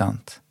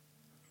konstant.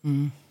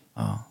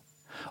 Ja.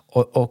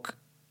 Och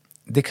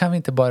det kan vi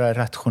inte bara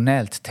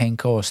rationellt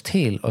tänka oss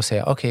till och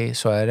säga okej,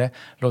 så är det.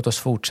 Låt oss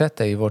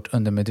fortsätta i vårt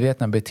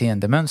undermedvetna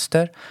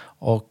beteendemönster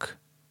och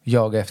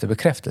jaga efter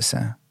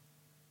bekräftelse.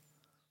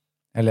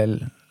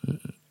 Eller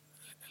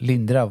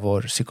lindra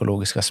vår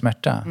psykologiska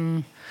smärta.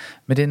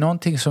 Men det är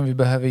någonting som vi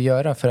behöver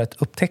göra för att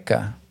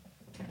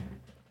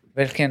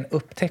verkligen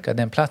upptäcka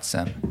den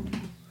platsen.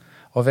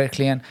 Och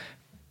verkligen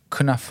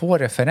kunna få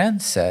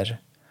referenser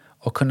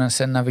och kunna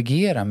sedan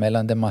navigera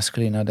mellan den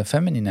maskulina och den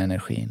feminina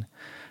energin.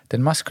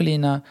 Den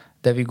maskulina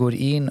där vi går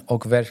in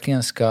och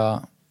verkligen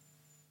ska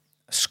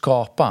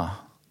skapa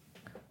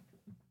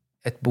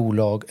ett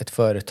bolag, ett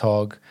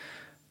företag,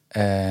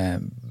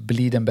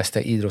 bli den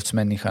bästa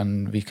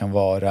idrottsmänniskan vi kan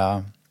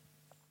vara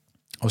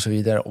och så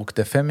vidare. Och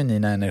den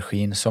feminina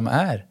energin som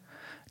är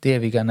det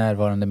eviga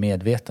närvarande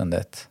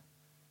medvetandet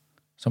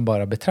som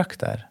bara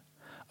betraktar.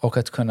 Och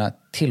att kunna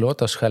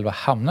tillåta oss själva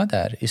hamna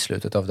där i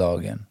slutet av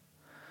dagen.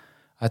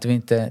 Att vi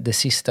inte, det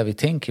sista vi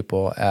tänker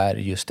på är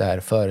just det här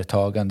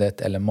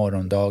företagandet eller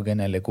morgondagen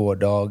eller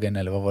gårdagen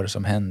eller vad var det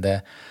som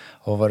hände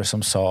och vad var det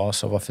som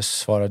sades och varför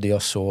svarade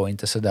jag så och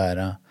inte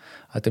sådär.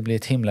 Att det blir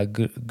ett himla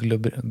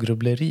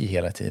grubbleri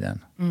hela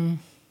tiden.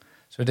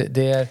 Så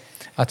det är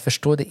att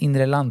förstå det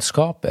inre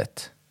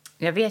landskapet.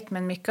 Jag vet,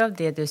 men mycket av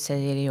det du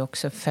säger är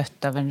också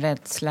fött av en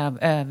rädsla av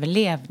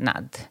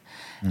överlevnad.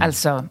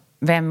 Alltså,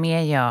 vem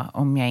är jag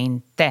om jag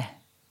inte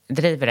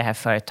driver det här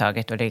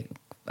företaget och det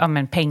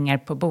men pengar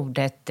på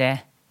bordet.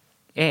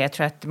 Jag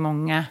tror att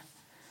många...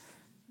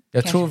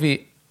 Jag tror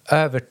vi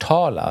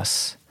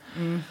övertalas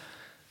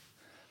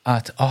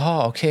att,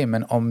 okej,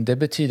 men om det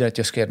betyder att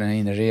jag ska göra den här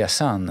inre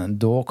resan,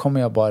 då kommer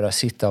jag bara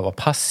sitta och vara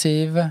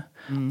passiv.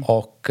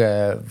 Och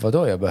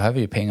vadå, jag behöver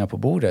ju pengar på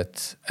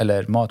bordet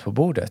eller mat på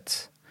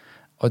bordet.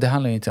 Och det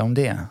handlar ju inte om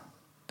det.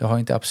 Det har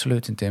inte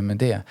absolut inte med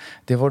det.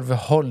 Det är vårt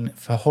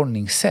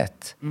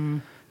förhållningssätt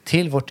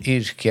till vårt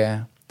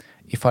yrke.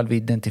 Ifall vi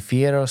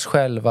identifierar oss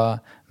själva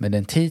med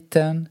den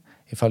titeln,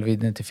 ifall vi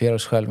identifierar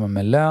oss själva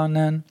med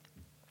lönen,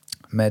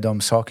 med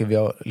de saker vi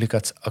har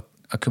lyckats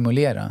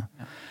ackumulera.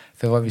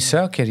 För vad vi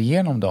söker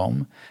igenom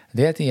dem,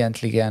 det är att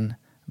egentligen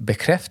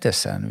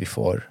bekräftelsen vi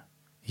får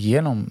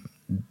genom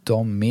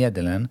de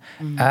medlen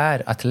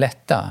är att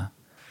lätta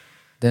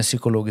den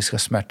psykologiska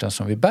smärtan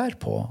som vi bär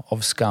på av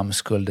skam,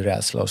 skuld,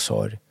 rädsla och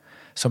sorg,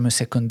 som är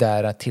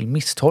sekundära till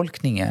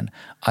misstolkningen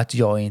att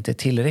jag är inte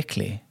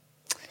tillräcklig.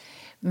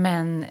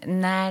 Men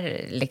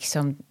när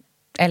liksom,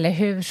 eller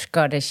hur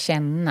ska det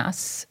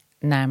kännas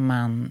när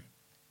man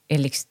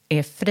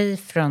är fri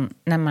från,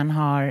 när man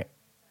har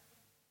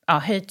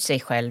höjt sig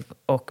själv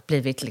och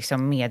blivit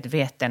liksom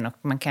medveten, och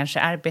man kanske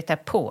arbetar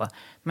på,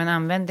 man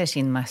använder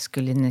sin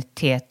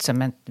maskulinitet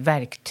som ett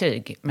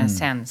verktyg, men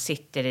sen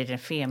sitter i det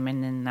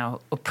feminina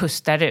och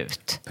pustar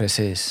ut.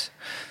 Precis.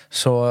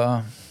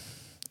 Så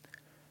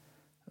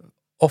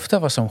ofta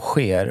vad som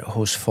sker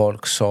hos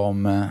folk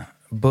som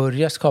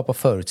börjar skapa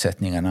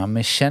förutsättningarna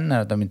men känner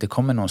att de inte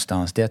kommer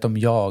någonstans, det är att de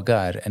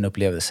jagar en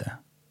upplevelse.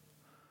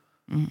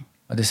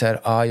 Och det är så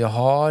här, jag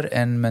har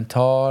en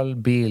mental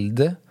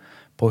bild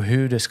på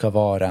hur det ska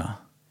vara.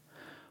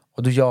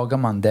 Och då jagar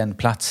man den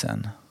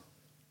platsen.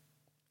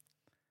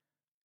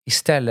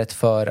 Istället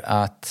för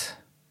att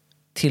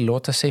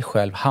tillåta sig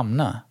själv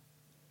hamna.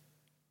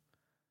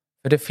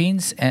 För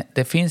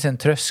det finns en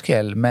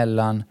tröskel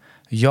mellan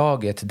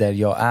jaget där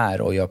jag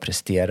är och jag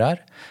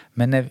presterar.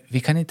 Men vi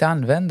kan inte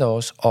använda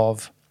oss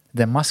av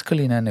den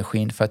maskulina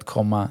energin för att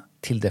komma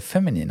till det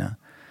feminina.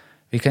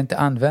 Vi kan inte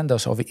använda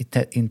oss av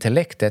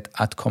intellektet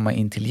att komma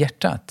in till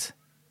hjärtat.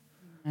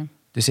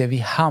 Du ser, vi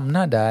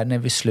hamnar där när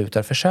vi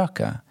slutar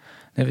försöka.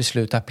 När vi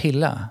slutar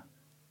pilla.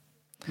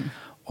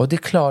 Och det är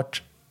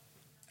klart,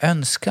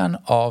 önskan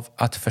av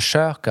att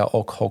försöka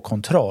och ha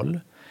kontroll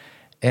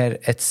är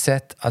ett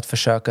sätt att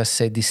försöka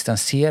sig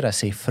distansera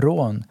sig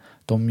från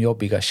de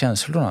jobbiga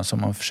känslorna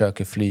som man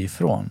försöker fly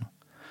ifrån.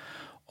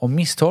 Och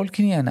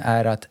misstolkningen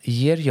är att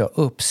ger jag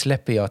upp,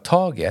 släpper jag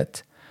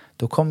taget,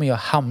 då kommer jag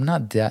hamna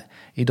där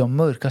i de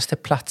mörkaste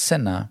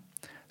platserna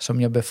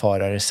som jag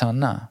befarar är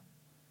sanna.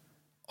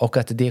 Och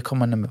att det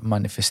kommer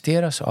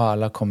manifesteras och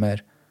alla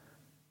kommer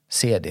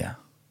se det.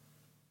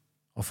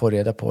 Och få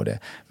reda på det.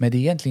 Men det är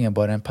egentligen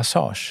bara en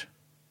passage.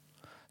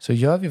 Så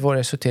gör vi vår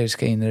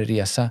esoteriska inre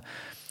resa.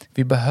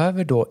 Vi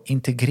behöver då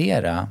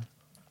integrera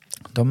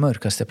de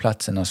mörkaste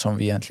platserna som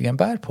vi egentligen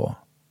bär på.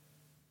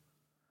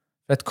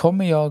 För att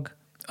kommer jag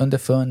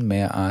underfund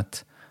med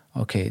att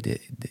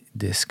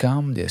det är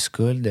skam, det är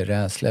skuld, det är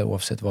rädsla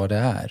oavsett vad det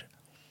är.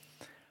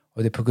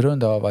 Och det är på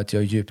grund av att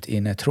jag djupt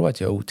inne tror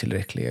att jag är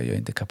otillräcklig, jag är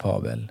inte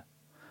kapabel.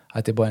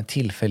 Att det är bara en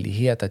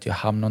tillfällighet att jag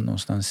hamnar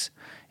någonstans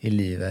i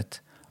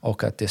livet.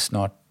 Och att det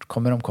snart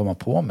kommer de komma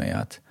på mig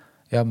att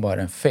jag är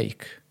bara en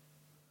fake.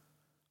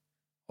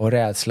 Och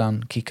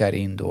rädslan kickar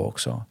in då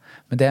också.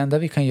 Men det enda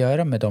vi kan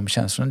göra med de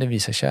känslorna, det är att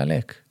visa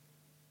kärlek.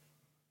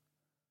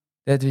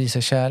 Det är att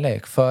visa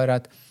kärlek. För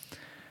att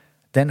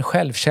den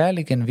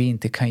självkärleken vi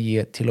inte kan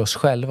ge till oss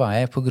själva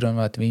är på grund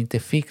av att vi inte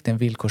fick den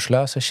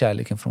villkorslösa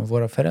kärleken från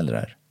våra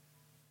föräldrar.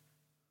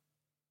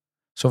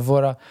 Så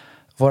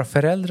våra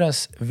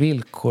föräldrars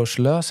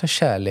villkorslösa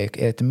kärlek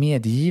är ett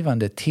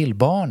medgivande till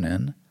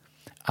barnen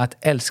att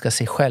älska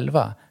sig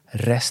själva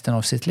resten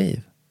av sitt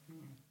liv.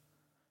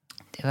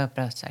 Det var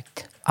bra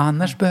sagt.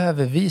 Annars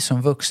behöver vi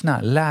som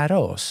vuxna lära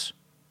oss.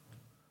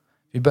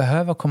 Vi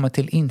behöver komma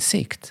till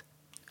insikt.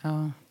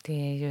 Ja,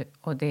 det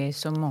är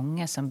så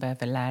många som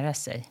behöver lära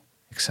sig.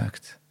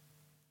 Exakt.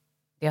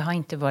 Det har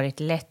inte varit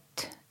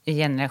lätt i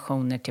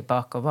generationer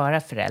tillbaka att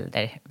vara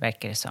förälder,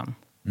 verkar det som.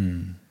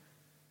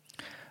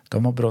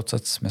 De har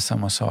brottats med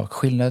samma sak.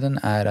 Skillnaden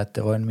är att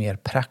det var en mer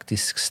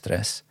praktisk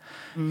stress.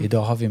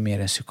 Idag har vi mer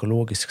en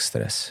psykologisk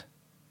stress.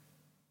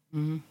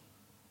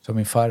 Så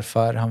min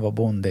farfar, han var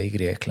bonde i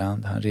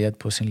Grekland. Han red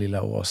på sin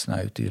lilla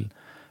åsna ut till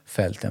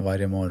fälten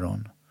varje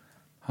morgon.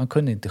 Han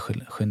kunde inte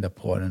skynda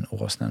på den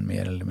åsnan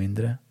mer eller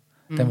mindre.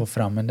 Den var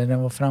framme,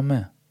 den var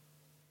framme.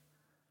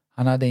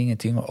 Han hade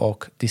ingenting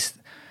att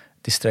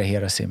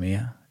distrahera sig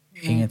med.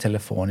 Ingen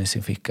telefon i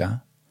sin ficka.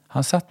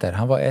 Han satt där,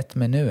 han var ett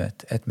med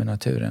nuet, ett med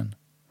naturen.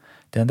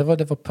 Det enda var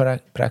det var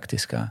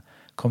praktiska.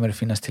 Kommer det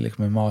finnas tillräckligt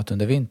med mat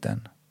under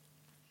vintern?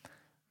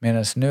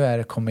 Medan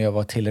nu kommer jag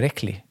vara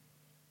tillräcklig.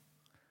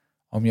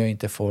 Om jag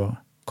inte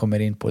kommer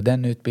in på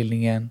den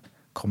utbildningen,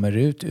 kommer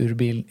ut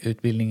ur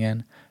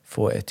utbildningen,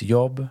 får ett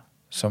jobb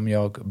som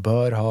jag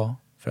bör ha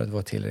för att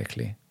vara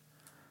tillräcklig.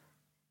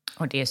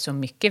 Och det är så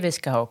mycket vi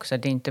ska ha också.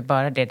 Det är inte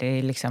bara det. Det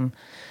är liksom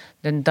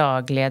den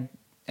dagliga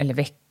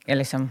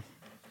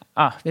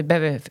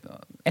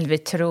vi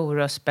tror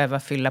oss behöva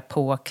fylla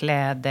på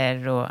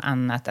kläder och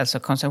annat, alltså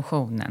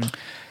konsumtionen.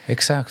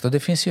 Exakt, och det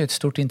finns ju ett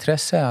stort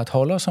intresse att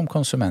hålla oss som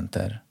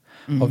konsumenter.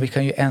 Och vi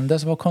kan ju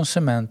endast vara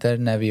konsumenter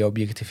när vi är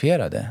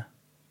objektifierade.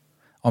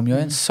 Om jag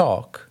är en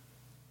sak,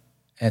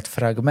 ett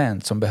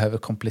fragment som behöver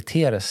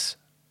kompletteras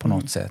på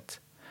något sätt,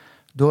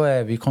 då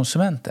är vi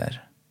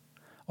konsumenter.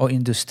 Och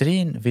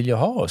industrin vill ju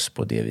ha oss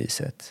på det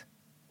viset.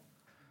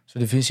 Så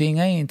det finns ju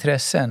inga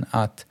intressen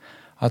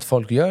att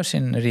folk gör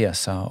sin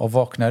resa och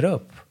vaknar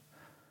upp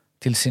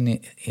till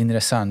sin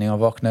inre sanning och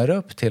vaknar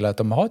upp till att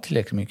de har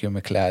tillräckligt mycket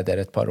med kläder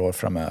ett par år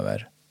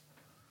framöver.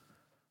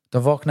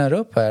 De vaknar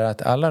upp här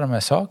att alla de här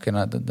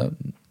sakerna, de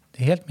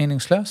är helt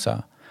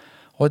meningslösa.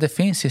 Och det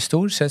finns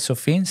historiskt sett så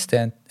finns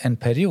det en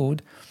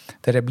period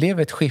där det blev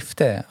ett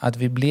skifte. Att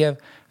vi blev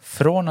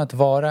från att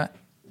vara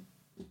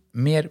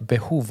mer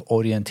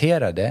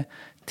behovorienterade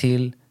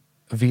till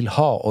vill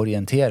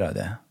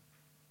ha-orienterade.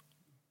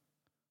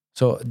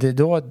 Så det är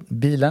då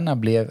bilarna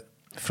blev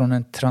från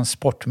en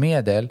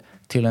transportmedel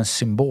till en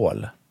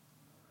symbol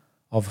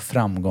av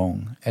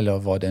framgång eller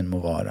av vad det än må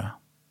vara.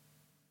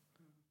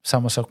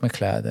 Samma sak med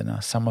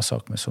kläderna, samma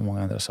sak med så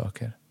många andra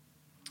saker.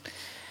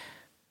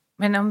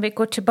 Men om vi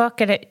går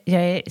tillbaka,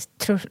 jag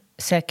tror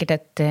säkert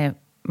att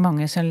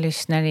många som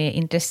lyssnar är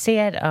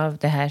intresserade av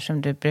det här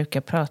som du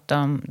brukar prata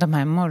om, de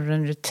här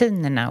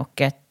morgonrutinerna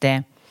och att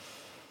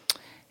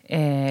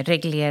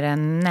reglera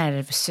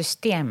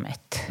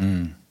nervsystemet.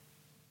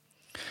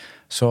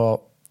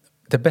 Så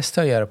det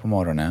bästa att göra på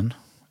morgonen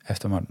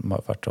efter man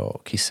har varit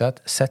och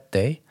kissat, sätt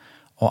dig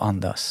och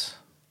andas.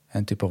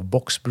 En typ av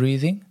box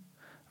breathing,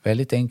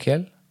 väldigt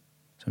enkel,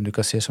 som du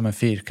kan se som en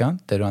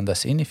fyrkant där du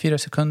andas in i 4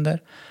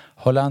 sekunder,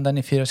 håller andan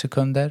i 4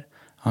 sekunder,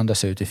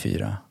 andas ut i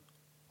 4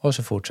 och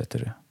så fortsätter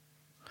du.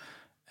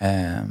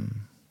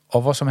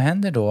 Och vad som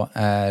händer då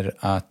är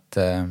att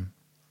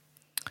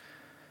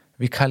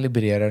vi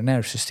kalibrerar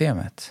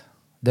nervsystemet.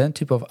 Den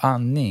typ av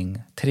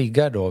andning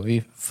triggar då,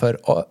 vi för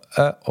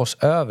oss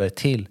över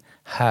till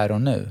här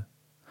och nu.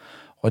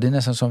 Och det är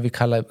nästan som vi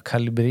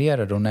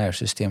kalibrerar då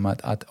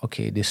nervsystemet att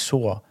okej, det är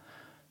så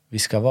vi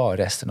ska vara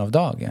resten av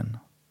dagen.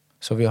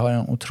 Så vi har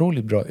en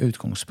otroligt bra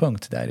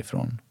utgångspunkt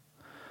därifrån.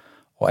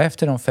 Och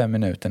efter de 5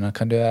 minuterna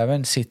kan du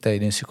även sitta i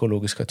din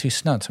psykologiska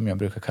tystnad, som jag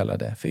brukar kalla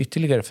det, för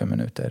ytterligare 5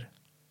 minuter.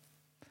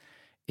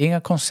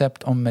 Inga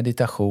koncept om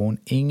meditation,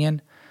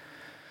 ingen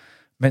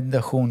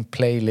meditation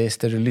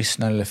playlist där du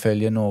lyssnar eller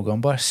följer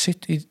någon. Bara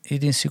sitt i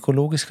din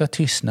psykologiska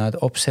tystnad,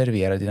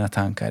 observera dina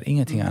tankar,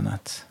 ingenting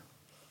annat.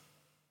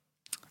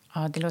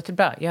 Ja, det låter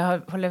bra. Jag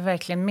håller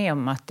verkligen med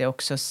om att det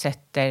också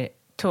sätter...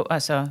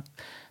 Alltså,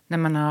 när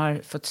man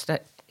har fått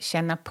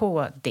känna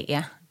på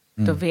det,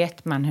 då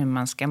vet man hur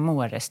man ska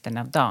må resten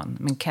av dagen.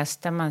 Men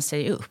kastar man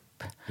sig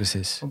upp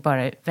Precis. och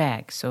bara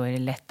iväg så är det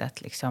lätt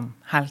att liksom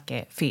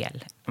halka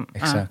fel.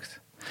 Exakt.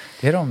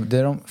 Det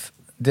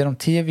är de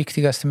 10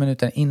 viktigaste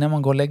minuterna innan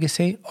man går och lägger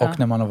sig och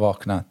när man har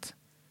vaknat.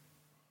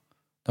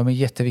 De är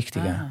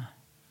jätteviktiga.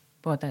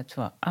 Båda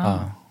två.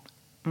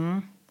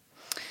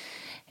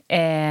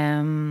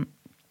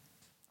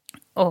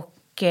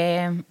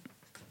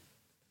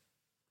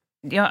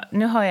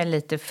 Nu har jag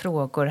lite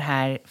frågor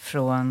här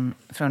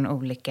från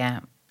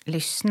olika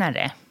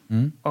lyssnare.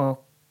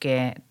 Och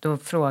då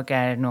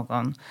frågar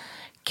någon,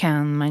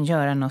 kan man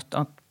göra något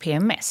åt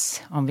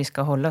PMS om vi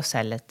ska hålla oss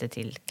här lite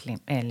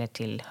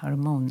till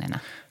hormonerna?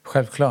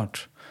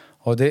 Självklart.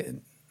 Och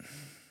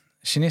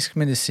kinesisk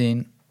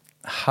medicin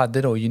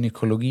hade då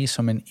gynekologi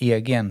som en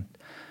egen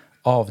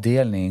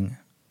avdelning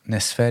när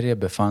Sverige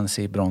befann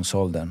sig i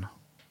bronsåldern.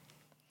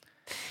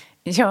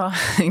 Ja,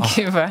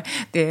 gud vad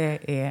det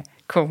är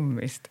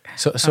komiskt.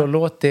 Så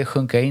låt det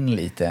sjunka in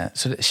lite.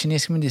 Så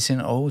kinesisk medicin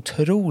har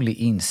otrolig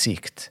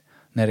insikt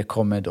när det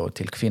kommer då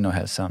till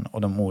kvinnohälsan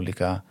och de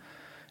olika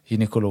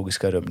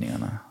gynekologiska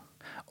rubbningarna.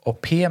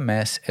 Och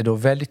PMS är då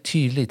väldigt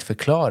tydligt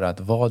förklarat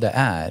vad det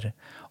är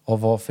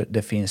och varför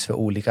det finns för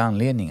olika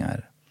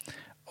anledningar.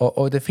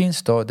 Och det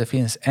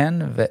finns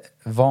en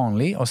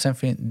vanlig och sen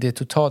finns det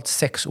totalt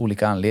 6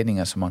 olika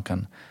anledningar som man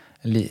kan...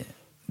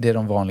 Det är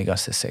de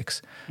vanligaste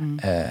 6.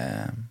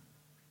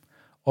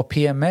 Och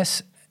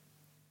PMS...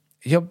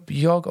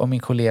 Jag och min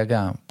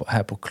kollega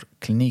här på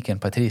kliniken,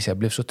 Patricia,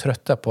 blev så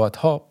trötta på att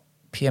ha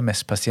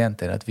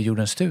PMS-patienter att vi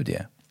gjorde en studie.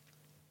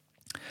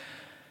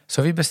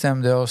 Så vi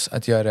bestämde oss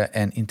att göra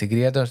en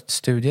integrerad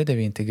studie där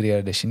vi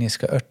integrerade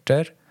kinesiska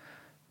örter,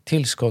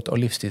 tillskott och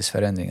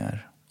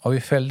livsstilsförändringar. Och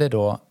vi följde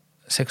då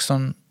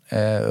 16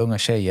 unga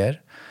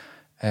tjejer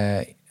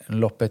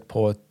loppet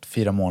på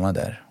 4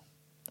 månader.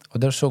 Och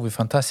där såg vi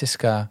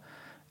fantastiska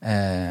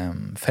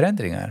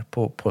förändringar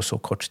på så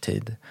kort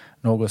tid.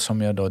 Något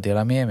som jag då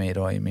delar med mig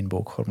då i min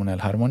bok Hormonell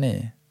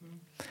harmoni.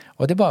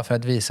 Och det är bara för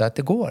att visa att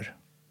det går.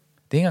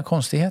 Det är inga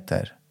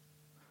konstigheter.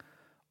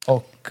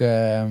 Och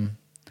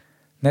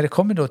när det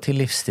kommer då till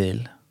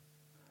livsstil,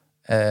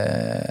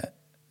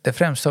 det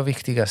främsta och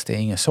viktigaste är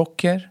inget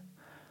socker.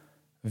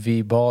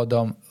 Vi bad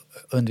dem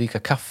undvika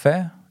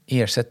kaffe,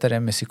 ersätta det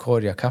med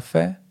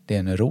cicoria-kaffe. Det är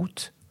en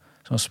rot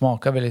som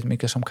smakar väldigt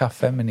mycket som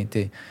kaffe men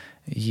inte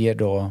ger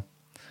då...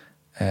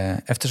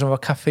 Eftersom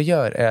vad kaffe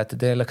gör är att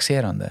det är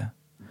laxerande.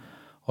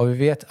 Och vi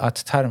vet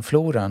att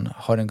tarmfloran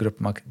har en grupp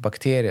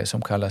bakterier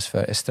som kallas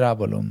för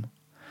estrabolum.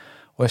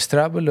 Och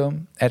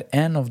estrabolum är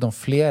en av de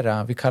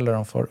flera, vi kallar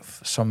dem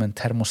som en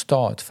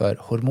termostat för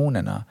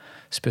hormonerna,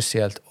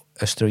 speciellt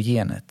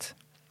östrogenet.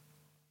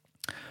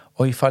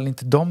 Och ifall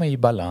inte de är i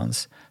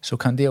balans så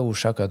kan det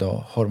orsaka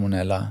då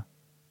hormonella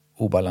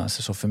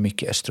obalanser, så för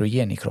mycket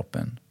östrogen i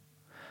kroppen.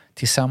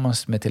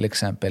 Tillsammans med till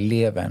exempel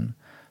levern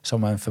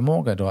som har en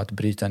förmåga då att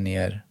bryta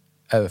ner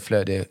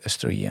överflödig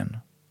östrogen.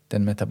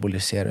 Den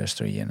metaboliserar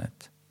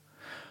östrogenet.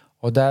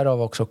 Och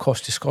därav också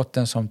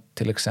kosttillskotten som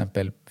till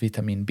exempel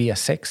vitamin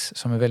B6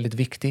 som är väldigt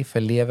viktig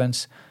för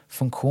leverns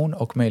funktion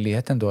och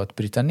möjligheten då att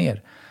bryta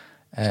ner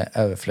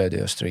överflödig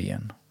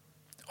östrogen.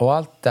 Och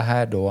allt det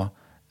här då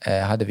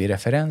hade vi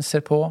referenser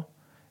på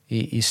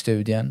i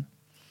studien.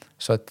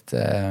 Så att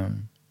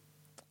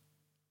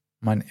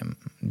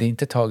det är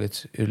inte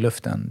taget ur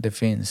luften. Det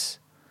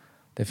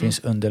finns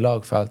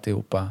underlag för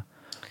alltihopa.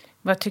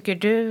 Vad tycker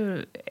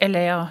du? Eller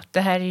ja,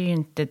 det här är ju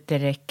inte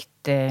direkt...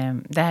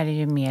 Det här är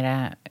ju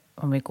mera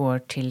om vi går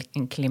till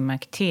en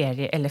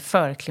klimakterie eller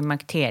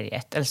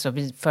förklimakteriet. Alltså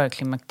vid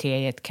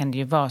förklimakteriet kan det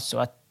ju vara så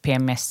att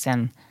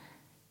PMSen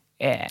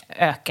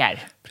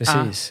ökar.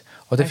 Precis. Ja.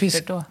 Och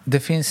det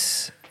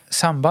finns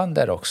samband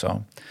där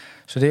också.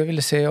 Så det jag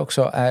ville säga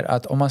också är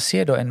att om man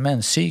ser då en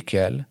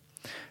menscykel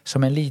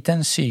som en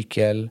liten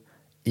cykel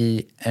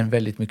i en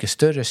väldigt mycket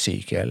större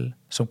cykel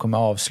som kommer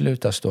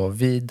avslutas då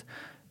vid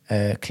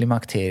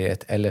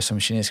klimakteriet eller som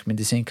kinesisk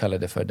medicin kallar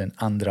det för den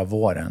andra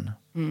våren.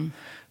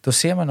 Då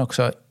ser man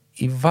också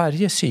i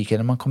varje cykel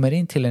när man kommer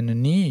in till en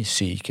ny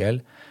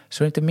cykel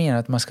så är det inte meningen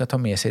att man ska ta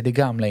med sig det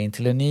gamla in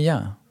till det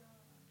nya.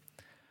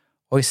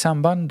 Och i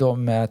samband då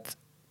med att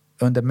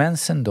under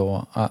mensen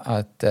då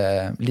att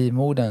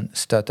livmodern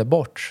stöter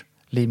bort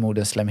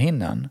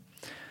livmoderslemhinnan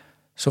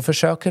så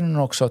försöker den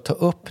också ta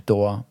upp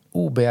då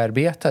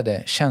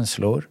obearbetade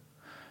känslor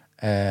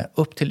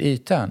upp till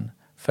ytan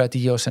för att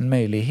ge oss en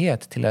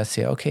möjlighet till att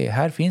se okej,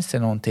 här finns det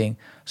någonting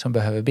som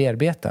behöver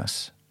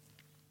bearbetas.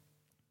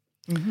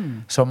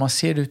 Så om man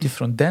ser det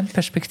utifrån den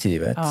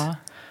perspektivet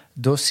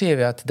då ser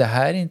vi att det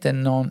här är inte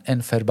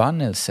en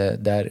förbannelse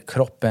där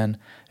kroppen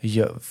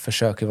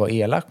försöker vara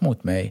elak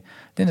mot mig.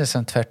 Det är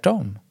nästan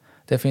tvärtom.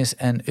 Det finns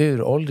en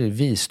uråldrig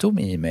visdom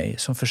i mig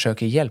som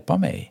försöker hjälpa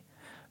mig.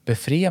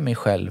 Befria mig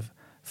själv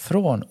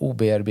från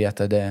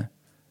obearbetade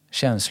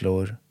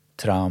känslor,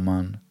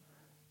 trauman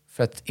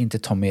för att inte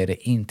ta med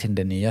det in till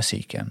den nya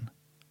cykeln.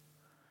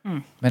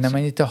 Men när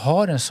man inte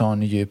har en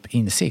sån djup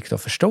insikt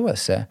och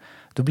förståelse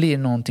då blir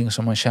det någonting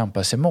som man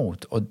kämpar sig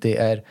emot. Och det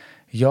är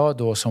jag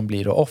då som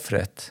blir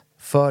offret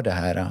för det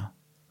här.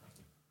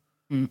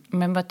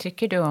 Men vad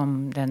tycker du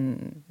om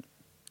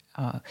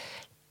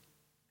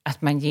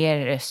att man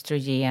ger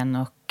östrogen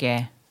och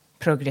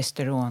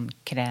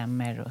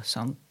progesteronkrämer och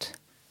sånt?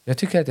 Jag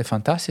tycker att det är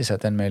fantastiskt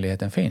att den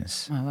möjligheten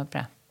finns. Ja, vad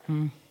bra.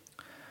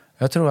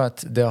 Jag tror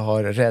att det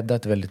har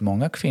räddat väldigt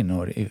många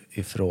kvinnor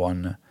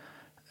ifrån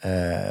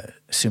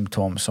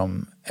symptom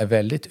som är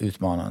väldigt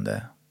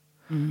utmanande.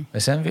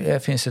 Men sen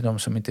finns det de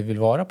som inte vill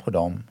vara på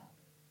dem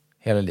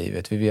hela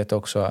livet. Vi vet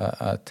också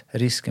att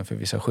risken för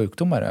vissa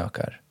sjukdomar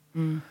ökar.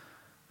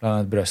 Bland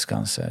annat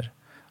bröstcancer.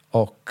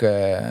 Och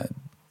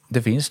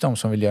det finns de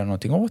som vill göra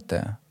någonting åt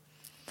det.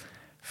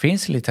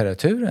 Finns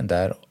litteraturen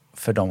där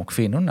för de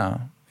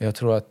kvinnorna? Jag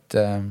tror att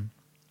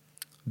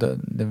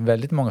det är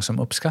väldigt många som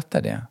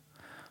uppskattar det.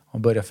 Och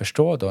börjar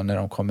förstå då när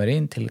de kommer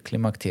in till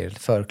klimakteriet,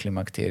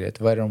 förklimakteriet,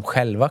 vad är det de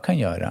själva kan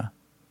göra?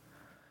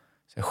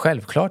 Så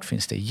självklart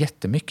finns det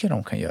jättemycket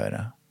de kan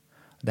göra.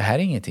 Det här är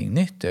ingenting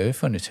nytt, det har ju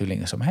funnits hur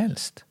länge som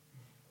helst.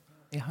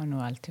 Det har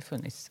nog alltid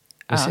funnits.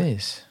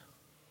 Precis.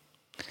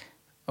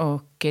 Ja.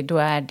 Och då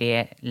är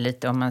det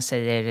lite, om man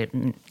säger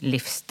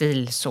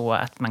livsstil, så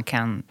att man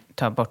kan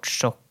ta bort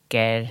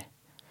socker,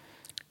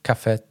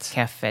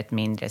 kaffet,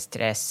 mindre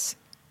stress.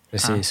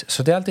 Precis,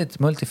 så det är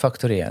alltid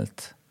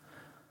multifaktoriellt.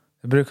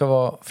 Det brukar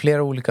vara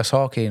flera olika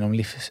saker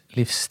inom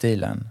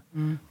livsstilen.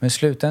 Men i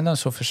slutändan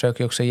så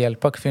försöker jag också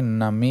hjälpa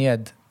kvinnorna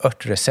med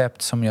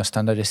örtrecept som jag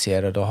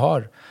standardiserar och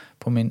har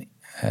på min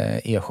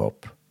e-shop.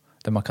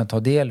 Där man kan ta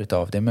del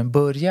av det. Men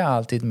börja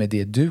alltid med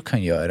det du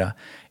kan göra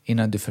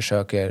innan du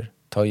försöker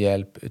ta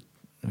hjälp,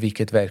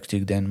 vilket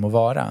verktyg den må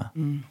vara.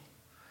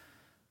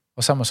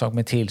 Och samma sak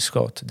med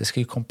tillskott. Det ska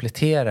ju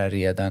komplettera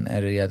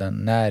en redan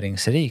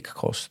näringsrik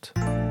kost.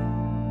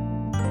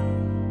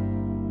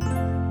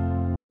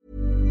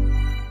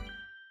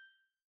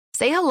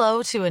 Say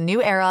hello to a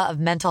new era of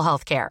mental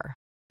health care.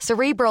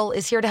 Cerebral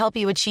is here to help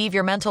you achieve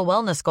your mental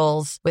wellness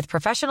goals with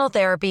professional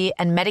therapy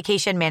and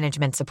medication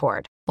management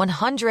support.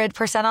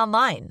 100%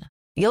 online.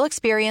 You'll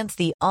experience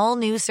the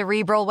all-new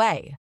Cerebral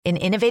Way, an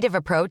innovative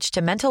approach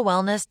to mental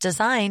wellness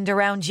designed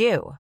around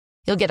you.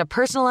 You'll get a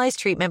personalized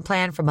treatment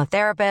plan from a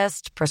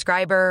therapist,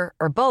 prescriber,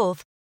 or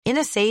both in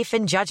a safe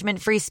and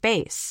judgment-free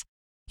space.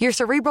 Your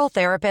Cerebral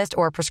therapist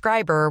or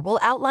prescriber will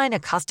outline a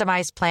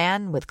customized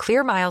plan with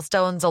clear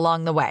milestones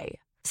along the way,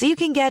 so you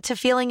can get to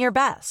feeling your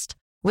best.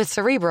 With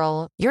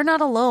Cerebral, you're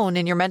not alone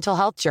in your mental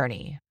health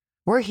journey.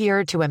 We're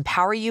here to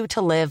empower you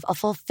to live a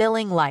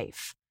fulfilling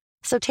life.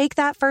 So take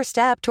that first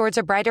step towards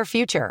a brighter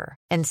future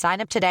and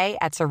sign up today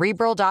at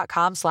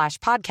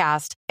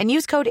Cerebral.com/podcast and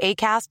use code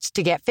ACAST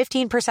to get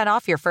 15%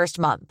 off your first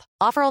month.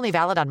 Offer only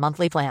valid on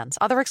monthly plans.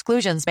 Other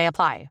exclusions may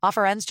apply.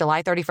 Offer ends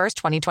July 31st,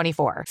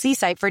 2024. See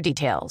site for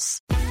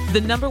details. The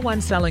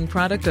 #1 selling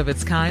product of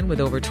its kind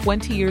with over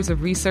 20 years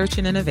of research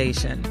and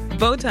innovation.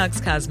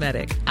 Botox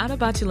Cosmetic, out of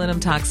botulinum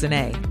toxin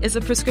A, is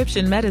a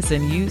prescription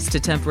medicine used to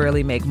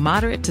temporarily make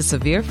moderate to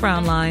severe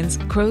frown lines,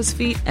 crow's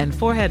feet, and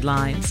forehead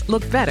lines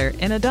look better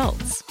in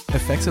adults.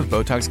 Effects of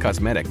Botox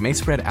Cosmetic may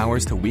spread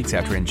hours to weeks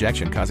after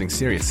injection, causing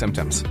serious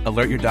symptoms.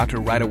 Alert your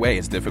doctor right away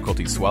as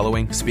difficulty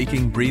swallowing,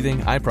 speaking,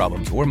 breathing, eye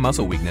problems, or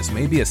muscle weakness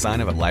may be a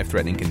sign of a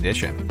life-threatening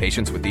condition.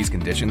 Patients with these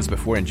conditions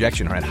before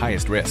injection are at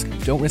highest risk.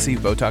 Don't receive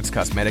Botox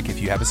Cosmetic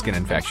if you have a skin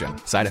infection.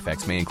 Side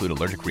effects may include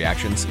allergic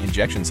reactions,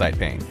 injection site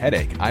pain,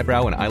 headache,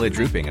 eyebrow and eyelid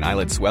drooping, and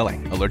eyelid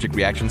swelling. Allergic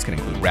reactions can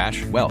include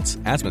rash, welts,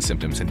 asthma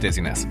symptoms, and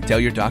dizziness. Tell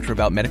your doctor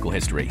about medical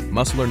history,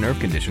 muscle or nerve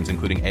conditions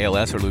including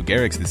ALS or Lou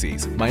Gehrig's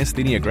disease,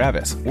 myasthenia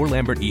gravis, or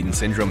Lambert-Eaton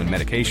syndrome and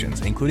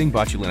medications, including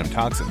botulinum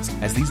toxins,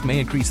 as these may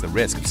increase the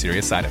risk of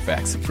serious side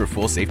effects. For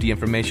full safety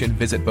information,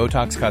 visit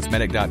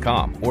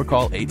BotoxCosmetic.com or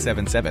call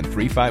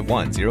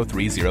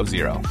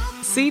 877-351-0300.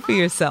 See for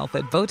yourself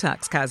at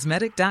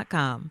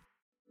BotoxCosmetic.com.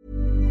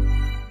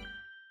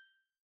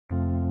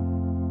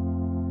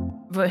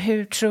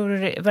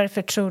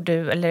 Varför tror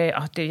du, eller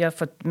att jag har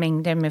fått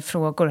mängder med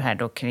frågor här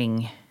då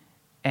kring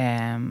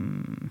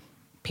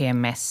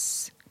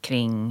PMS,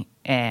 kring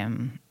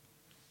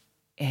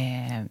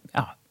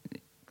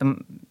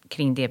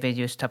kring det vi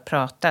just har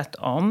pratat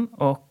om.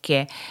 Och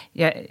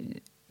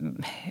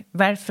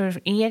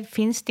varför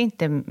finns det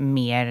inte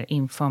mer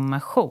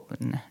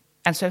information?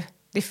 Alltså,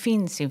 det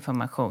finns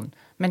information,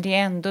 men det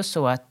är ändå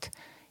så att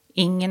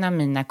ingen av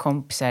mina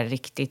kompisar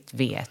riktigt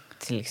vet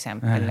till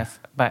exempel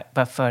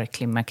vad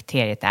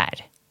förklimakteriet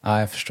är. Ja,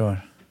 jag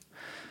förstår.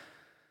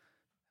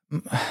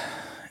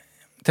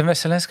 Den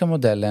västerländska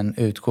modellen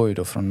utgår ju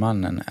då från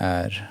mannen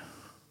är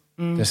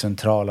det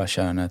centrala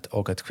könet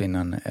och att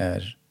kvinnan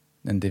är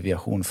en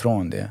deviation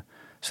från det.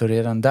 Så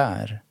redan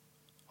där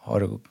har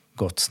det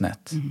gått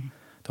snett.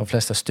 De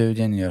flesta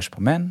studierna görs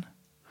på män.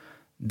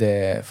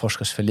 Det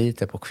forskas för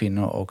lite på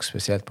kvinnor och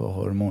speciellt på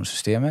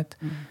hormonsystemet.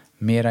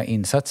 Mera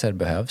insatser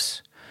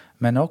behövs.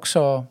 Men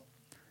också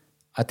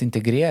att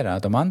integrera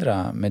de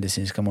andra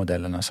medicinska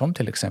modellerna som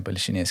till exempel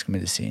kinesisk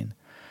medicin.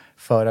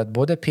 För att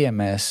både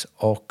PMS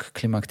och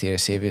klimakterier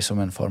ser vi som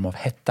en form av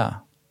hetta.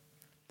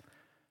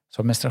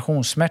 Så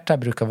menstruationssmärta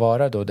brukar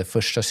vara då det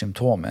första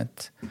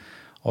symptomet.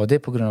 Och det är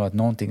på grund av att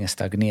någonting är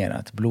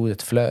stagnerat.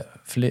 Blodet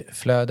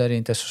flödar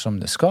inte så som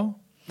det ska.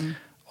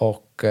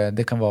 Och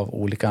det kan vara av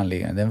olika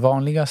anledningar. Den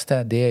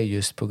vanligaste det är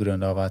just på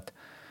grund av att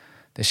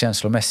det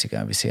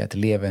känslomässiga. Vi ser att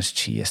leverns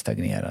chi är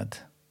stagnerad.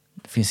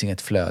 Det finns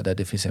inget flöde,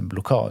 det finns en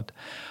blockad.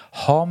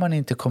 Har man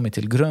inte kommit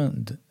till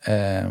grund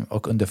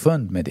och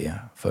underfund med det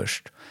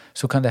först,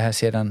 så kan det här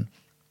sedan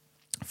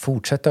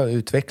fortsätta att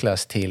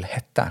utvecklas till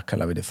hetta,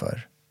 kallar vi det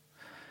för.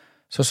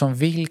 Så som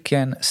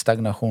vilken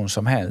stagnation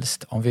som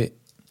helst, om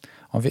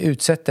vi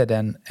utsätter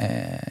den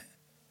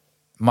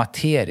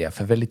materia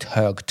för väldigt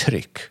hög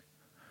tryck,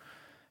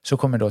 så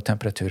kommer då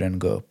temperaturen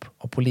gå upp.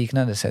 Och på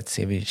liknande sätt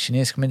ser vi i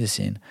kinesisk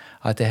medicin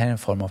att det här är en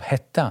form av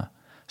hetta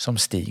som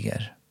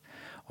stiger.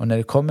 Och när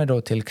det kommer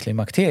då till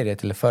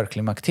klimakteriet eller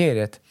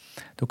förklimakteriet,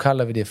 då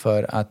kallar vi det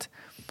för att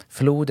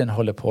floden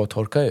håller på att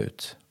torka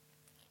ut.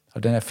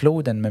 Och den här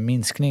floden med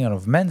minskningen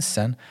av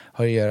mensen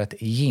har att göra att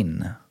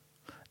yin,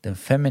 den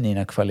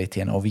feminina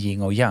kvaliteten av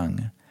yin och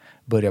yang,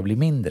 börjar bli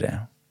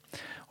mindre.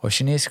 Och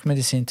kinesisk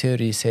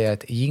medicinteori säger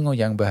att yin och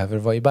yang behöver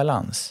vara i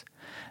balans.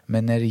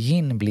 Men när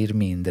yin blir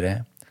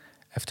mindre,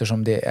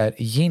 eftersom det är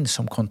yin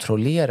som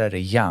kontrollerar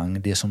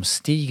yang, det som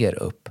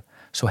stiger upp,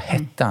 så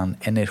hettan,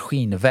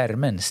 energin,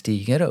 värmen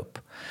stiger upp.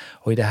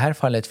 Och i det här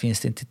fallet finns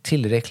det inte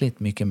tillräckligt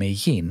mycket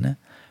med yin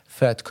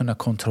för att kunna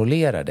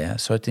kontrollera det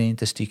så att det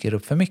inte stiger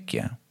upp för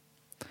mycket.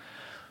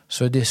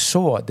 Så det är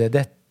så,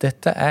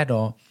 detta är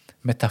då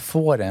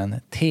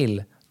metaforen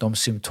till de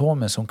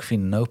symptomen som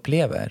kvinnorna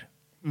upplever.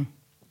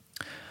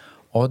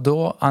 Och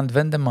då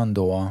använder man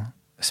då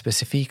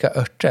specifika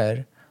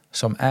örter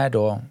som är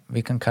då,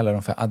 vi kan kalla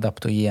dem för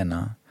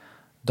adaptogena.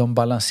 De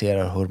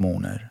balanserar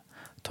hormoner.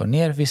 Tar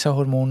ner vissa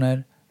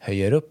hormoner,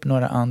 höjer upp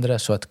några andra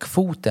så att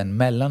kvoten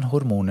mellan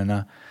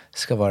hormonerna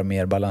ska vara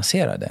mer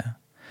balanserade.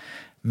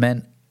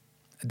 Men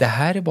det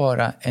här är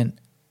bara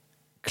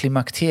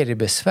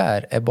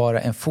klimakteriebesvär är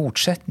bara en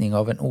fortsättning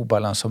av en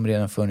obalans som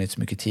redan funnits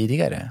mycket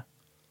tidigare.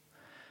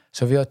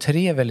 Så vi har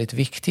 3 väldigt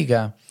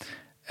viktiga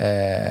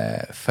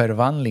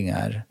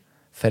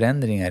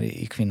förändringar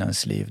i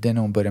kvinnans liv. Det är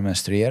när hon börjar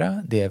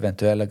menstruera, det är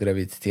eventuella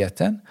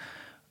graviditeten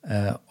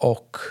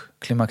och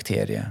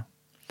klimakterie.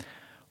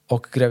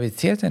 Och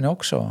graviditeten är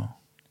också,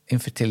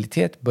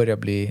 infertilitet börjar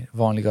bli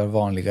vanligare och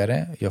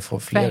vanligare. Jag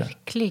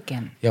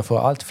får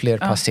allt fler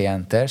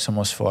patienter som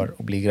måste få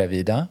bli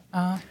gravida.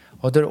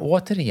 Och då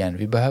återigen,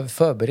 vi behöver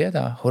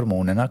förbereda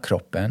hormonerna,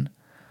 kroppen.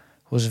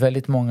 Hos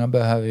väldigt många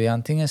behöver vi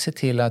antingen se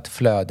till att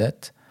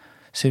flödet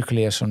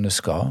cirkulerar som det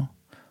ska.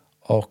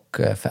 Och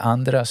för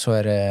andra så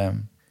är det,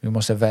 vi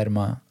måste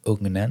värma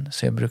ugnen,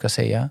 så jag brukar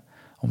säga,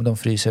 om de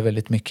fryser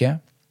väldigt mycket.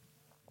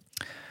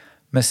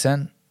 Men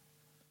sen,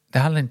 det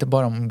handlar inte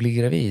bara om att bli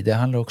gravid, det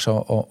handlar också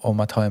om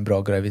att ha en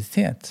bra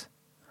graviditet.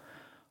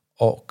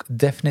 Och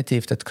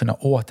definitivt att kunna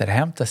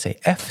återhämta sig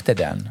efter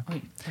den.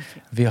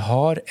 Vi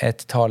har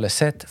ett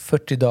talesätt,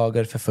 40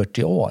 dagar för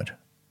 40 år.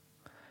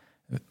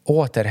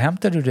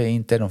 Återhämtar du dig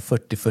inte de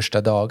 40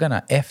 första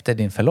dagarna efter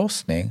din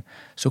förlossning,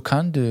 så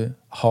kan du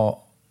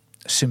ha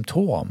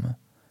symptom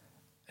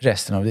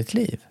resten av ditt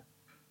liv.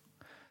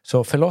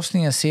 Så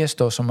förlossningen ses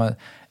då som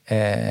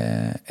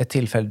ett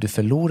tillfälle du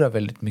förlorar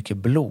väldigt mycket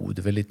blod,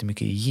 väldigt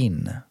mycket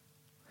yin.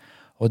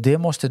 Och det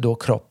måste då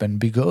kroppen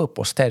bygga upp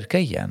och stärka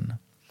igen.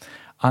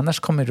 Annars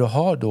kommer du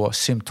ha då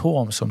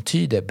symptom som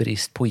tyder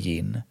brist på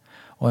yin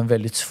och en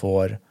väldigt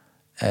svår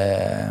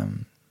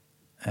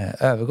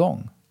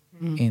övergång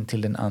in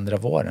till den andra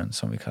våren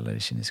som vi kallar det i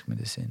kinesisk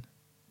medicin.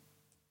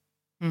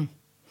 Mm.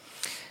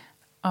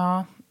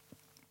 Ja,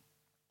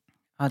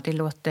 det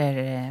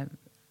låter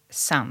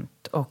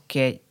sant.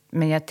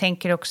 Men jag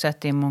tänker också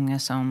att det är många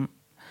som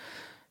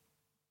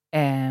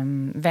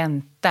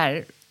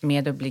väntar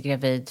med att bli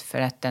gravid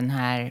för att den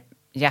här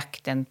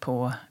jakten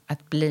på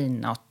att bli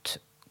något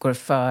går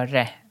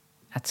före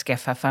att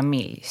skaffa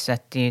familj. Så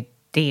att det är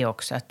det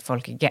också, att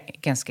folk är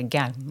ganska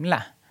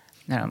gamla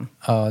när de...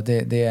 Ja,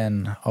 det är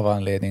en av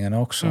anledningarna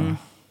också.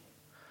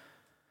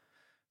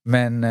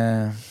 Men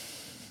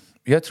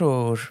jag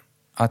tror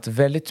att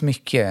väldigt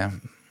mycket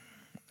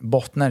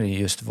bottnar i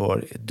just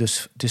vår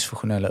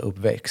dysfunktionella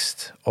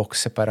uppväxt och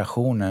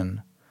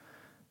separationen,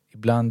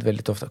 ibland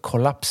väldigt ofta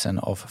kollapsen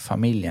av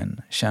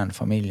familjen,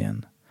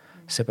 kärnfamiljen.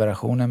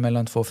 Separationen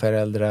mellan två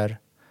föräldrar,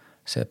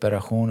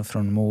 separation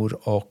från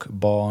mor och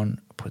barn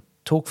på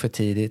tok för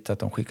tidigt, att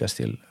de skickas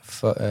till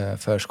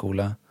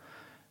förskola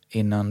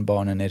innan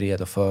barnen är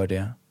redo för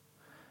det.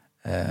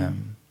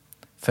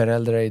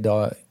 Föräldrar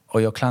idag,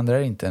 och jag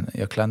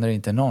klandrar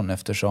inte någon,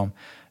 eftersom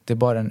det är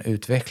bara en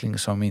utveckling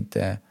som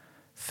inte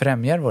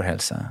främjar vår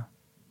hälsa.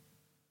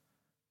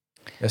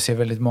 Jag ser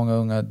väldigt många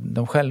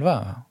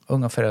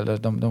unga föräldrar,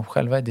 de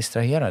själva är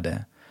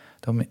distraherade.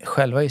 De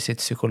själva i sitt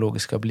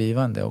psykologiska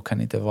blivande och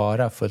kan inte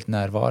vara fullt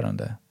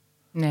närvarande.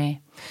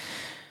 Nej.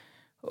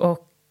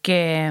 Och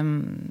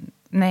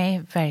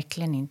nej,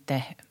 verkligen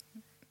inte.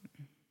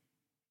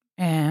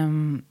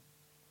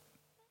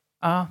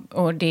 Ja,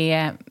 och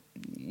det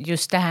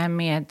just det här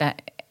med,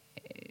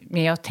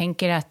 men jag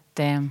tänker att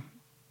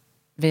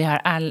vi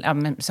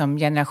har som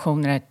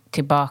generationer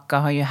tillbaka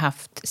har ju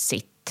haft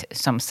sitt,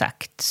 som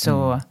sagt.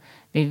 Så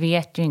vi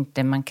vet ju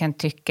inte, man kan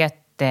tycka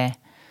att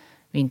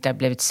vi inte har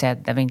blivit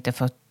sedda, vi inte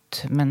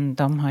fått, men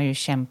de har ju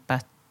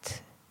kämpat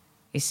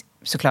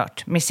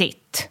såklart med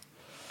sitt.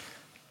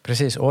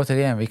 Precis,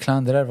 återigen, vi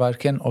klandrar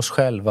varken oss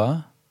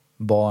själva,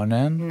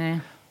 barnen,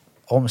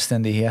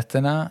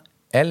 omständigheterna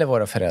eller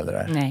våra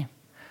föräldrar. Nej.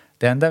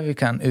 Det enda vi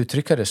kan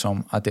uttrycka det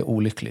som att det är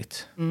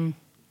olyckligt.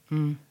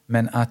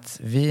 Men att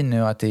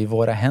att det är i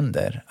våra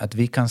händer, att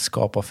vi kan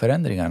skapa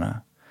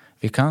förändringarna.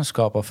 Vi kan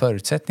skapa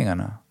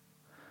förutsättningarna.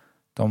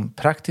 De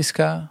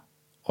praktiska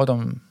och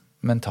de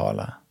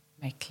mentala.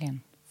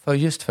 Verkligen.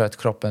 För att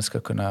kroppen ska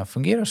kunna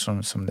fungera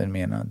som den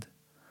menad.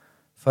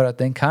 För att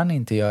den kan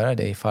inte göra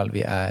det ifall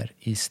vi är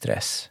i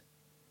stress.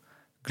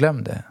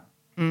 Glöm det.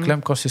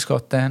 Glöm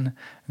kosttillskotten.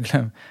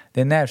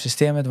 Det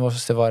nervsystemet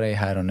måste vara i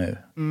här och nu.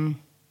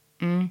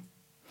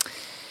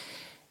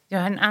 Jag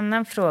har en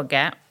annan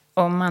fråga.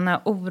 Om man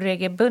har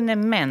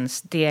oregelbunden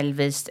mens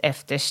delvis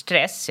efter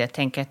stress, jag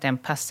tänker att den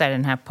passar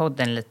den här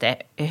podden lite.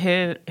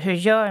 Hur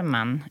gör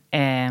man?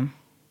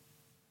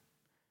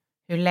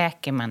 Hur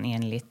läker man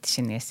enligt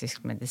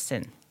kinesisk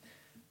medicin?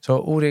 Så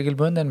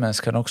oregelbunden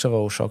mens kan också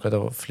vara orsakad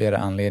av flera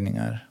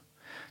anledningar.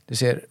 Du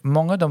ser,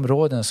 många av de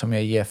råden som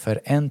jag ger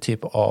för en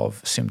typ av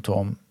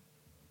symptom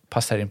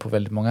passar in på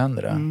väldigt många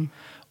andra.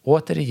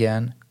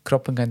 Återigen,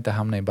 kroppen kan inte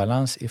hamna i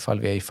balans ifall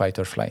vi är i fight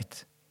or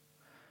flight.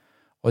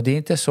 Och det är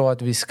inte så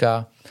att vi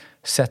ska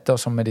sätta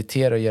oss och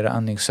meditera och göra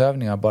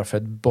andningsövningar bara för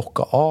att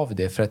bocka av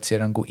det, för att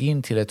sedan gå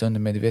in till ett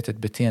undermedvetet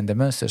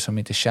beteendemönster som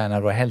inte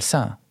tjänar vår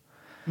hälsa.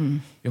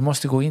 Vi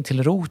måste gå in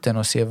till roten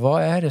och se,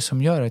 vad är det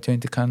som gör att jag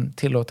inte kan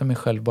tillåta mig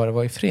själv bara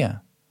vara i fred?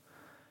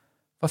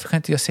 Varför kan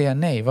inte jag säga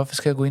nej? Varför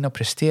ska jag gå in och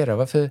prestera?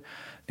 Varför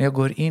när jag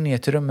går in i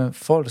ett rum med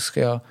folk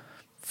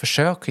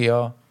försöker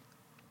jag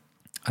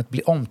att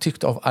bli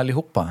omtyckt av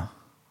allihopa?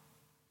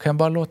 Kan jag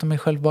bara låta mig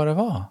själv bara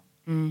vara?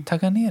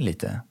 Tagga ner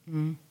lite.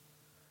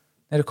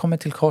 När det kommer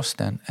till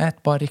kosten,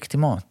 ät bara riktig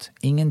mat.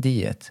 Ingen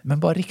diet, men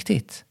bara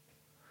riktigt.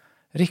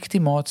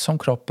 Riktig mat som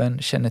kroppen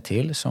känner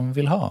till, som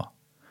vill ha.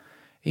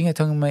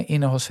 Ingenting med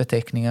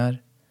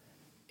innehållsförteckningar.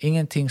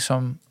 Ingenting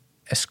som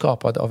är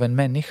skapad av en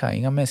människa.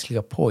 Inga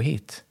mänskliga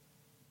påhitt.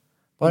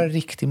 Bara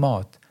riktig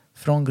mat.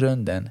 Från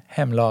grunden.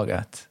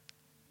 Hemlagat.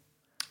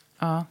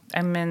 Ja,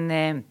 men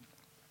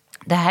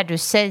det här du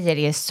säger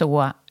är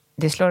så...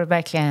 Det slår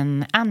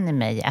verkligen an i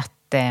mig att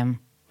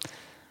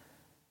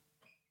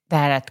det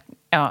här att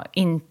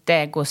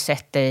inte gå och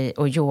sätta dig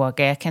och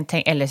yoga. Jag kan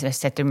eller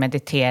sätta dig och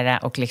meditera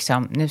och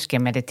liksom, nu ska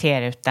jag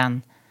meditera,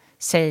 utan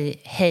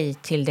säg hej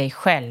till dig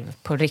själv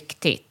på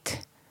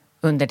riktigt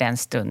under den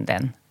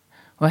stunden.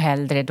 Och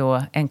hellre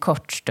då en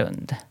kort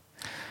stund.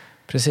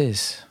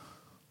 Precis.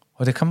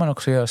 Och det kan man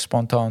också göra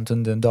spontant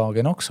under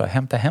dagen också.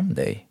 Hämta hem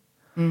dig.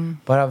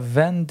 Bara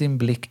vänd din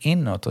blick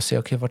inåt och se,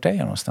 okej, vart är jag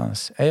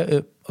någonstans? Är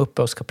jag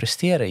uppe och ska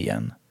prestera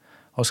igen?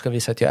 Och ska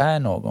visa att jag är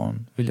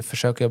någon?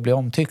 Försöker jag bli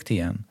omtyckt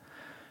igen?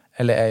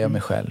 Eller är jag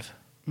mig själv?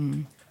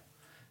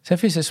 Sen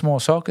finns det små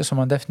saker som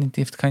man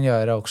definitivt kan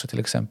göra också. Till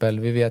exempel,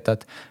 vi vet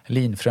att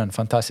linfrön är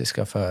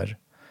fantastiska för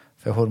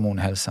för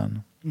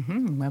hormonhälsan.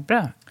 Vad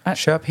bra.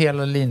 Köp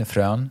hela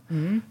linfrön.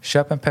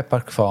 Köp en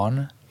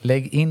pepparkvarn.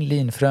 Lägg in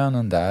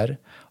linfrönen där.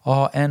 Och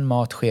ha en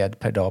matsked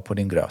per dag på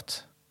din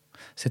gröt.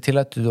 Se till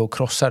att du då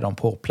krossar dem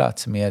på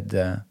plats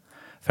med...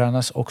 För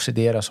annars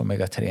oxideras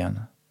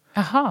omega-3.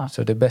 Aha.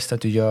 Så det är bäst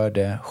att du gör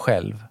det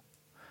själv.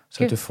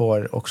 Så att du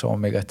får också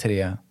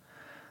omega-3.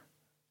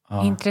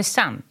 Ja.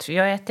 Intressant.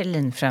 Jag äter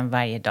linfrön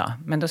varje dag.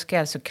 Men då ska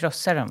jag alltså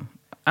krossa dem.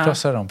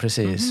 Krossa dem,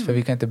 precis. För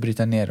vi kan inte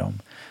bryta ner dem.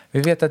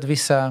 Vi vet att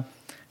vissa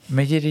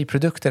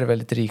mejeriprodukter är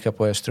väldigt rika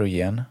på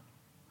östrogen.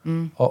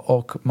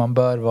 Och man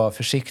bör vara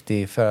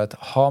försiktig. För att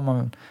har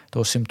man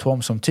då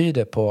symptom som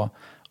tyder på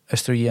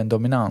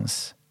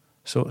östrogendominans.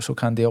 Så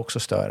kan det också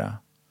störa.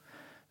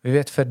 Vi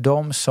vet för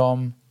de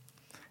som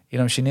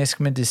inom kinesisk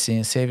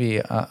medicin ser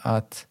vi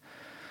att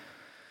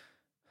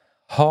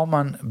har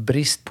man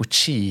brist på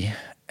qi,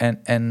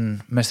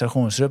 en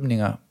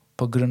menstruationsrubbningar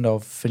på grund av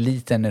för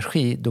lite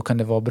energi, då kan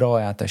det vara bra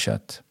att äta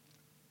kött.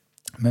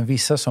 Men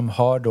vissa som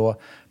har då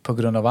på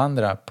grund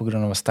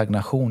av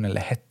stagnation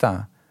eller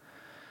hetta,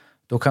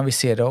 då kan vi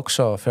se det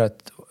också för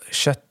att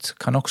kött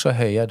kan också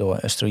höja då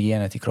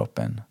östrogenet i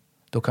kroppen.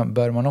 Då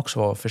bör man också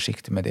vara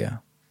försiktig med det.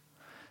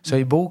 Så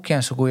i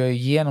boken så går jag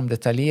igenom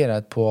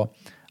detaljerat på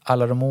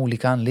alla de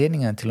olika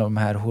anledningarna till de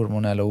här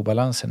hormonella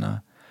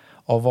obalanserna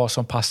och vad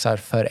som passar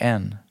för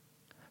en.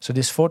 Så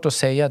det är svårt att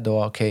säga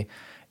då, okej,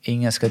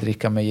 ingen ska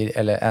dricka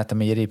eller äta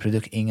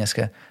mejeriprodukt,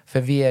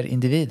 för vi är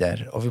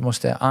individer och vi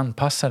måste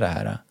anpassa det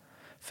här.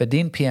 För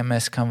din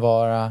PMS kan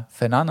vara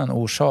för en annan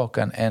orsak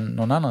än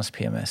någon annans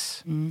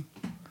PMS.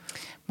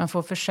 Man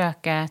får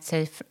försöka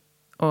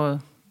och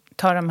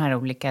ta de här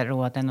olika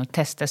råden och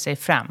testa sig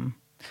fram.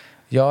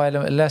 Ja,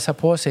 eller läsa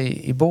på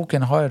sig. I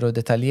boken har jag då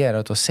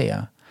detaljerat att se.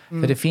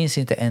 För det finns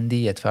inte en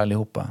diet för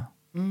allihopa.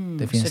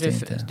 Det finns så det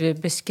inte. Du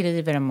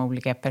beskriver de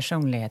olika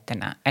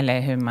personligheterna, eller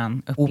hur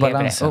man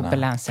upplever det.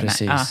 Obalanserna.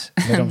 Precis,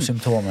 med de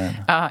symptomen.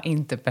 Ja,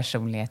 inte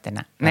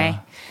personligheterna. Nej.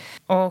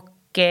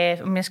 Och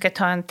om jag ska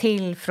ta en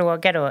till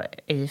fråga då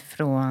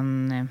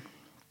ifrån...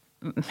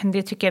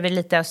 Det tycker jag vi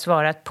lite har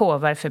svarat på.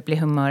 Varför blir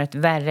humöret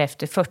värre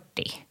efter 40?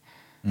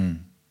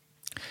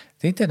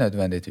 Det är inte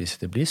nödvändigtvis att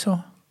det blir så.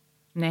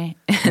 Nej.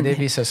 Men det är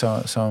vissa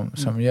som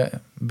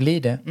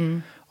blir det.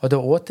 Och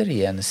då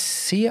återigen,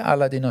 se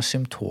alla dina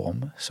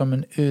symptom som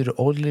en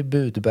uråldrig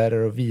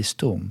budbärare och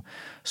visdom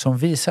som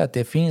visar att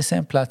det finns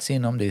en plats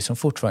inom dig som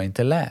fortfarande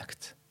inte är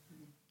läkt.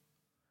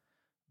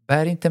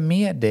 Bär inte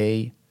med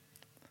dig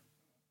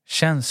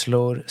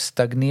känslor,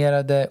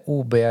 stagnerade,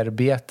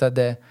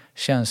 obearbetade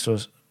känslor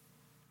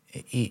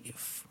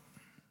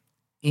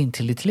in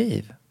till ditt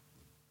liv.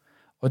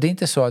 Och det är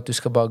inte så att du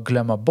ska bara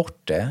glömma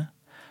bort det.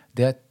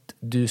 Det är att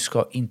du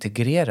ska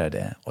integrera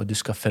det och du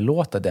ska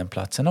förlåta den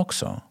platsen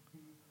också.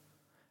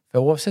 För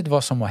oavsett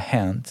vad som har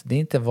hänt, det är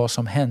inte vad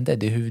som hände,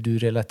 det är hur du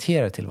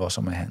relaterar till vad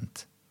som har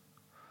hänt.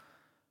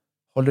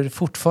 Håller du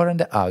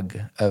fortfarande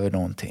agg över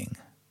någonting?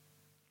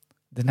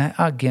 Den här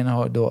aggen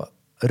har då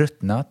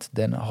ruttnat,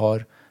 den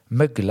har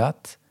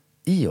möglat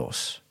i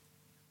oss.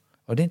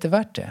 Och det är inte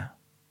värt det.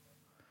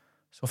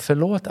 Så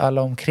förlåt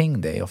alla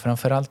omkring dig och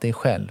framförallt dig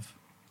själv.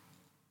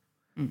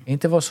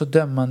 Inte vara så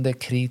dömande,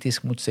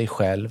 kritisk mot sig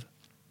själv.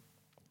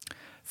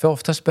 För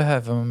oftast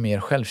behöver man mer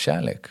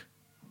självkärlek.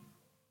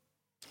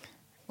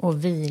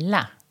 Och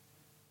vila.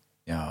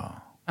 Ja.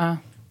 Ja.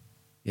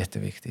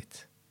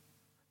 Jätteviktigt.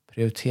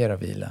 Prioritera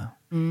vila.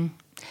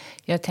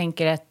 Jag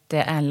tänker att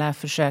alla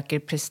försöker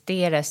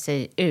prestera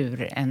sig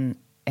ur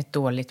ett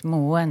dåligt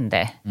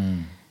mående.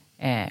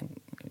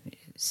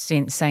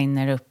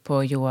 Signar upp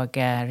på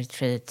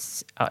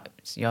yoga-retreats. Ja,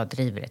 jag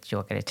driver ett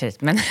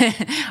yoga-retreat, men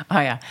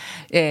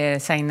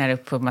signar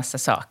upp på massa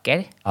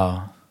saker.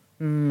 Ja.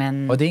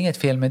 Men... Och det är inget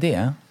fel med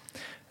det.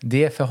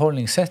 Det är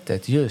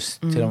förhållningssättet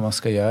just till vad man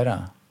ska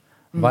göra.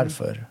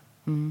 Varför?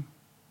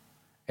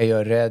 Är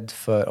jag rädd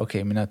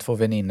för, mina 2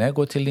 väninnor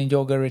går till din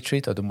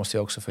yoga-retreat och då måste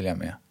jag också följa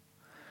med.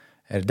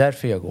 Är det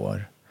därför jag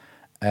går?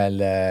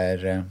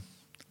 Eller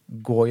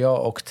går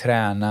jag och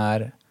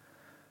tränar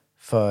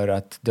för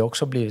att det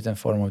också blivit en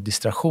form av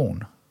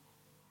distraktion?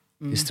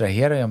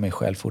 Distraherar jag mig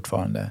själv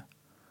fortfarande?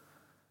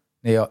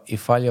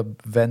 Ifall jag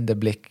vänder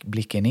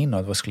blicken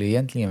inåt, vad skulle jag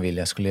egentligen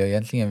vilja? Skulle jag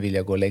egentligen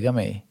vilja gå och lägga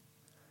mig?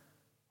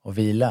 Och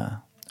vila?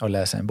 Och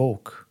läsa en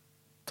bok?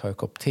 Ta en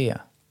kopp te?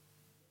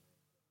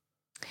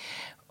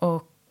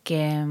 Och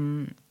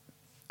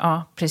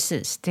ja,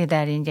 precis. Det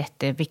där är en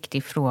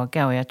jätteviktig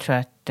fråga. Och jag tror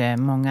att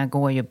många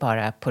går ju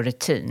bara på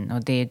rutin.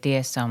 Och det är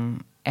det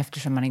som,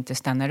 eftersom man inte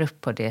stannar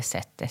upp på det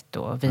sättet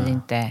då. Vi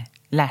inte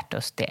lärt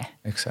oss det.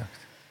 Exakt.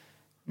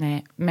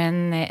 Nej,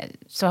 men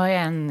så har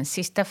jag en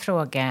sista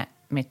fråga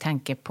med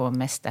tanke på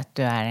mest att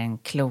du är en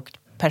klok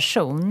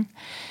person.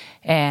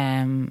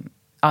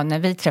 När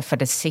vi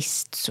träffades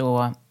sist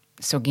så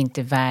såg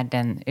inte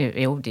världen...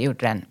 Jo, det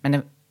gjorde den.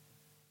 Men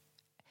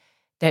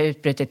det har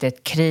utbrutit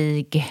ett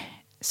krig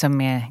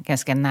som är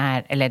ganska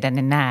nära, eller den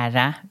är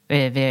nära.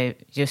 Vi har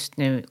just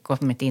nu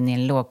kommit in i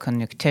en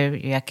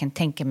lågkonjunktur. Jag kan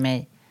tänka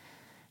mig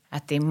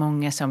att det är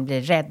många som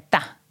blir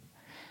rädda.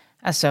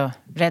 Alltså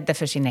rädda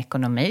för sin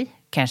ekonomi.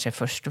 kanske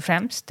först och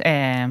främst,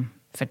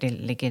 för det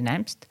ligger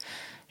närmst.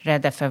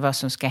 Rädda för vad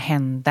som ska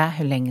hända,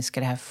 hur länge ska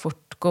det här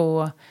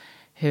fortgå,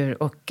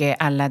 och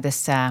alla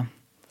dessa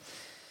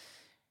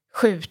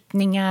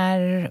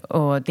skjutningar,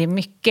 och det är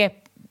mycket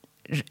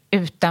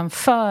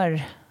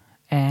utanför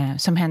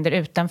som händer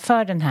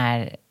utanför den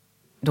här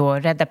då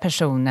rädda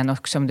personen,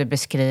 och som du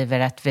beskriver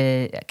att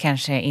vi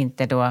kanske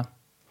inte då,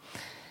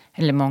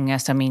 eller många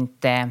som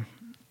inte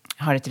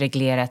har ett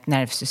reglerat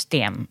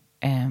nervsystem.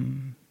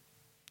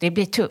 Det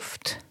blir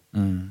tufft.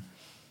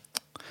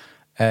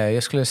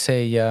 Jag skulle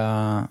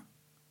säga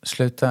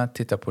sluta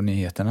titta på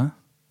nyheterna.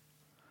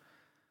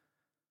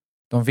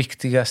 De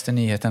viktigaste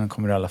nyheterna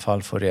kommer du i alla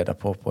fall få reda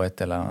på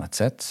ett eller annat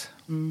sätt.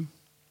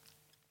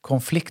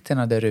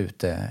 Konflikterna där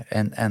ute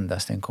är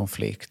endast en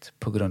konflikt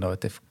på grund av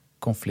att det är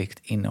konflikt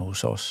inne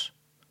hos oss,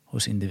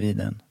 hos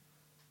individen.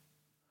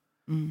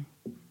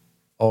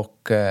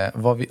 Och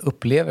vad vi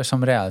upplever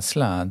som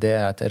rädsla, det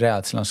är att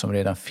rädslan som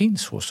redan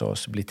finns hos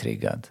oss blir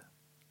triggad.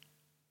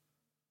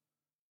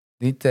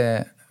 Det är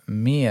inte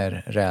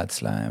mer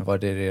rädsla än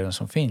vad det är redan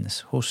som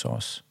finns hos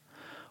oss.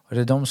 Och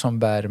det är de som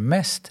bär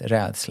mest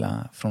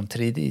rädsla från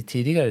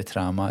tidigare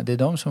trauma. Det är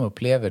de som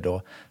upplever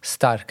då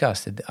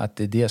starkast att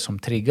det är det som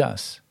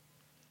triggas.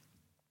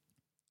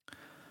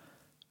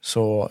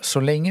 Så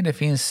länge det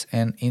finns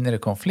en inre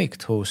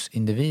konflikt hos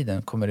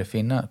individen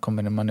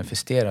kommer det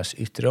manifesteras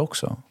yttre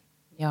också.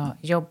 Ja,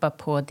 jobba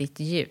på ditt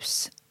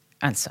ljus.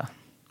 Alltså.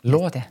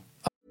 Låt det.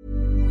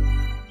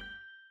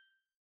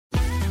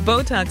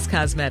 Botox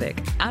Cosmetic,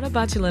 out of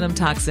botulinum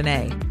toxin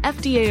A,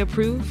 FDA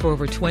approved for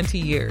over 20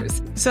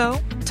 years. So,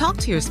 talk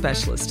to your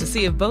specialist to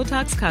see if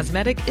Botox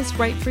Cosmetic is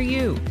right for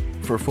you.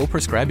 For full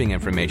prescribing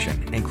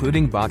information,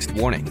 including boxed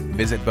warning,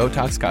 visit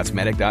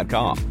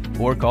BotoxCosmetic.com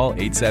or call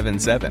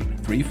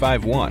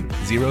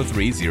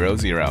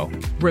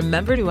 877-351-0300.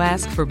 Remember to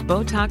ask for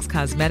Botox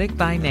Cosmetic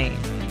by name.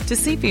 To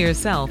see for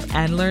yourself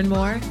and learn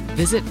more,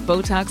 visit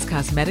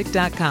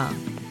BotoxCosmetic.com.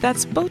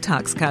 That's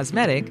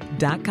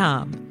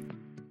BotoxCosmetic.com.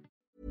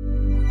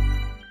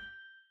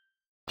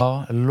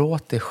 Ja,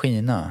 låt det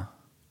skina.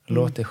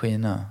 Låt det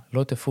skina.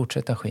 Låt det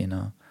fortsätta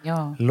skina.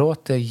 Ja.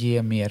 Låt det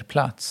ge mer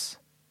plats.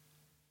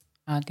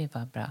 Ja, det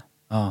var bra.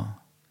 Ja.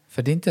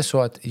 För det är inte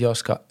så att jag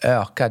ska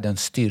öka den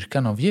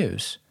styrkan av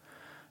ljus.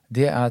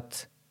 Det är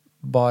att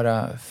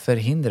bara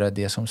förhindra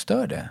det som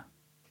stör det.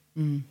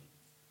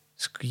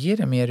 Ge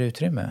det mer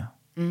utrymme.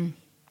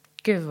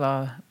 Gud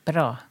vad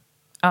bra.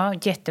 Ja,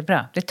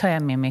 jättebra. Det tar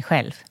jag med mig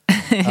själv.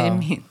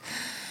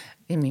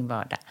 I min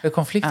vardag. För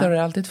konflikter har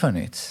det alltid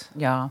funnits.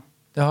 Ja.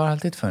 Det har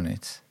alltid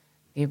funnits.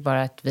 Det är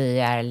bara att vi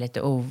är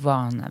lite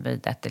ovana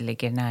vid att det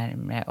ligger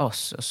närmare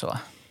oss och så.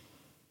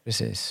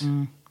 Precis.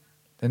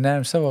 Det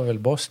närmsta var väl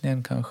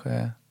Bosnien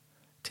kanske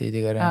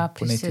tidigare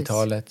på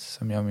 90-talet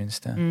som jag minns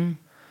det.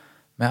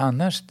 Men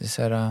annars det är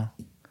så här,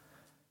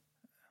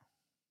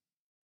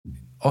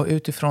 och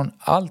utifrån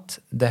allt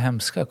det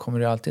hemska kommer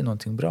det alltid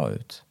någonting bra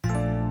ut.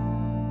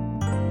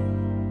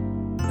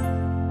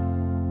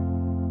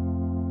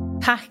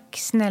 Tack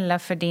snälla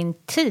för din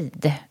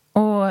tid.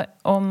 Och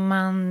om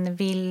man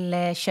vill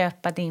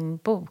köpa din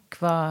bok,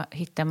 var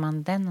hittar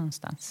man den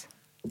någonstans?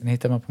 Den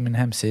hittar man på min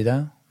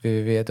hemsida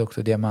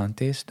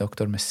www.drdiamantis,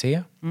 doktor med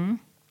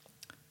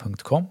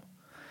C.com.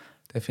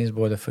 Det finns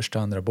både första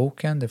och andra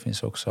boken. Det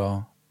finns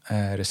också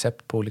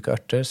recept på olika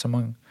örter som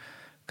man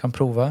kan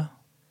prova.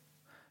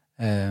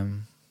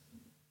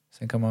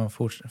 Sen kan man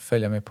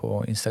följa mig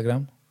på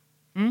Instagram.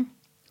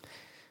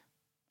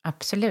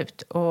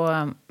 Absolut.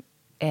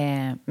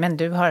 Men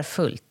du har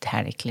fullt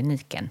här i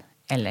kliniken,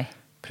 eller?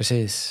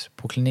 Precis.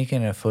 På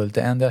kliniken är det fullt.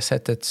 Det enda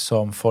sättet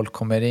som folk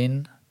kommer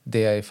in,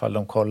 det är ifall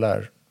de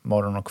kollar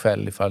morgon och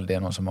kväll ifall det är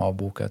någon som har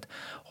avbokat.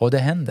 Och det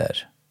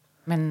händer.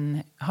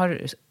 Men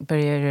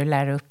börjar du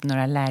lära upp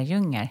några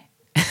lärjungar?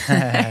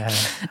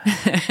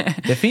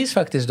 Det finns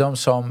faktiskt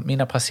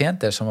mina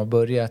patienter som har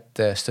börjat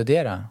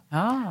studera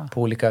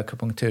på olika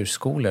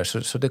akupunkturskolor.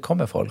 Så det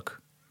kommer folk.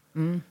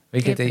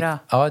 Vilket det är bra.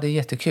 Ja, det är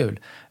jättekul.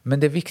 Men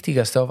det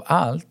viktigaste av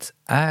allt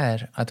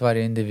är att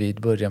varje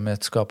individ börjar med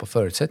att skapa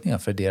förutsättningar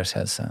för deras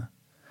hälsa.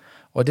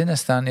 Och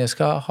det är jag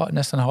ska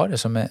nästan ha det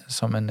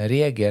som en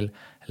regel.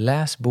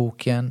 Läs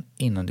boken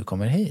innan du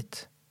kommer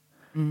hit.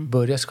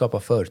 Börja skapa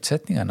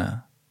förutsättningarna.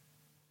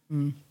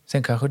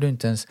 Sen kanske du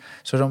inte ens...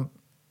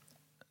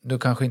 Du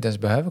kanske inte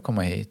ens behöver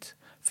komma hit.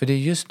 För det är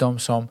just de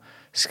som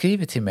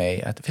skriver till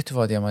mig att vet du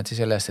vad Diamantis,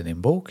 jag läste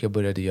din bok, jag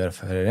började göra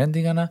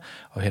förändringarna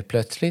och helt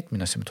plötsligt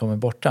mina symptom är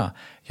borta.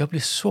 Jag blir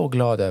så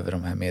glad över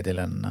de här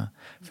meddelandena.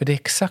 För det är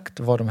exakt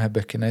vad de här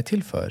böckerna är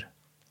till för.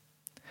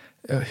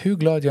 Hur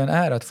glad jag än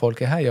är att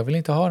folk är här, jag vill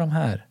inte ha dem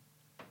här.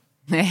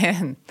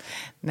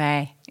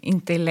 Nej,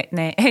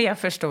 jag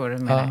förstår vad du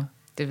menar. Ja.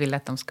 Du vill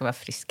att de ska vara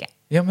friska.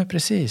 Ja, men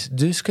precis.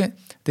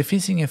 Det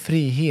finns ingen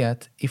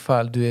frihet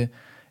ifall du är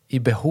i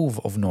behov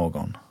av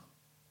någon.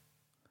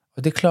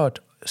 Och det är klart,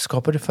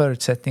 skapar du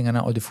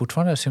förutsättningarna och du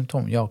fortfarande har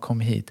symptom, jag kom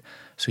hit,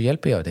 så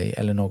hjälper jag dig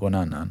eller någon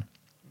annan.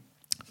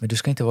 Men du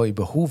ska inte vara i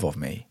behov av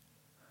mig.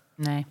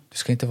 Nej. Du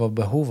ska inte vara i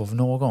behov av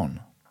någon.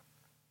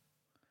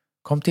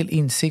 Kom till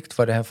insikt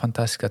vad det här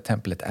fantastiska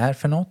templet är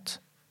för något.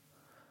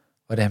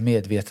 Vad det här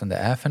medvetande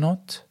är för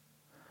något.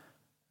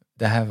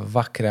 Det här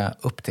vackra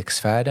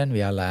upptäcktsfärden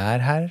vi alla är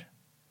här.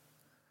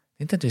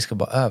 Det är inte att vi ska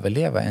bara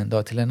överleva en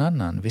dag till en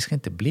annan. Vi ska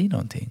inte bli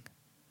någonting.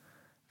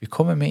 Vi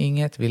kommer med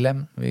inget.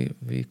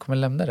 Vi kommer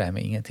lämna det här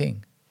med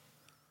ingenting.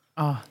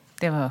 Ja,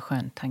 det var en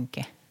skön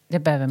tanke. Det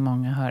behöver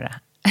många höra.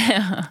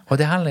 Och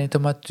det handlar inte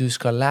om att du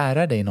ska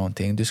lära dig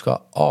någonting. Du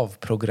ska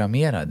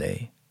avprogrammera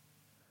dig.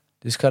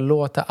 Du ska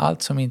låta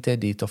allt som inte är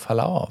dit att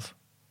falla av.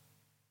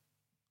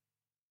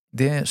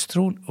 Det är en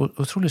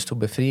otroligt stor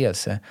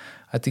befrielse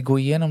att gå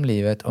igenom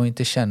livet och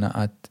inte känna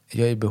att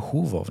jag är i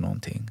behov av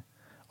någonting.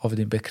 Av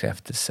din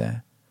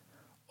bekräftelse.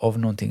 Av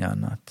någonting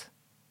annat.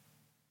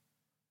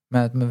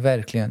 Men att man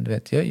verkligen, du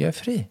vet, jag är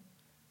fri.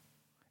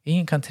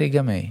 Ingen kan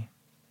trigga mig.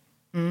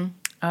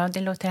 Ja,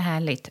 det låter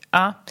härligt.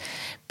 Ja,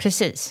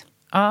 precis.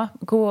 Ja,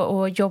 gå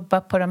och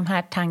jobba på de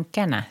här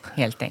tankarna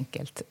helt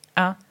enkelt.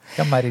 Ja.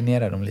 Jag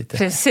marinerar dem lite.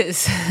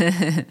 Precis.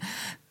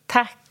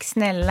 Tack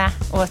snälla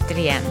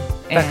återigen.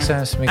 Tack så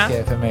hemskt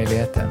mycket för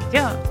möjligheten.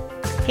 Ja,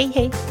 hej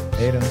hej.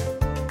 Hej då.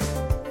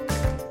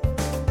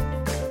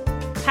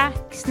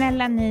 Tack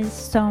snälla ni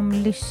som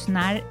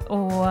lyssnar.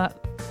 Och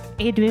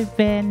är du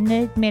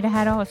nöjd med det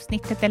här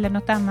avsnittet eller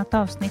något annat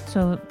avsnitt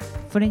så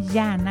får du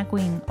gärna gå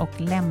in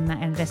och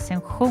lämna en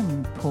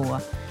recension på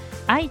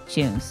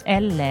iTunes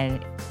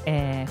eller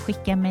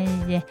skicka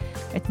mig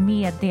ett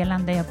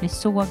meddelande. Jag blir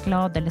så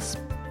glad. Eller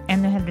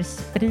ännu hellre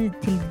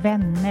sprid till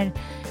vänner.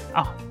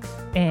 Ja,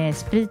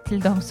 sprid till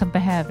de som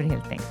behöver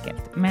helt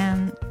enkelt.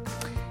 Men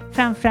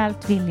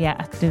framförallt vill jag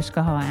att du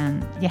ska ha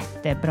en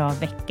jättebra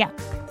vecka.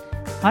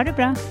 Ha det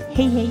bra.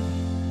 Hej hej!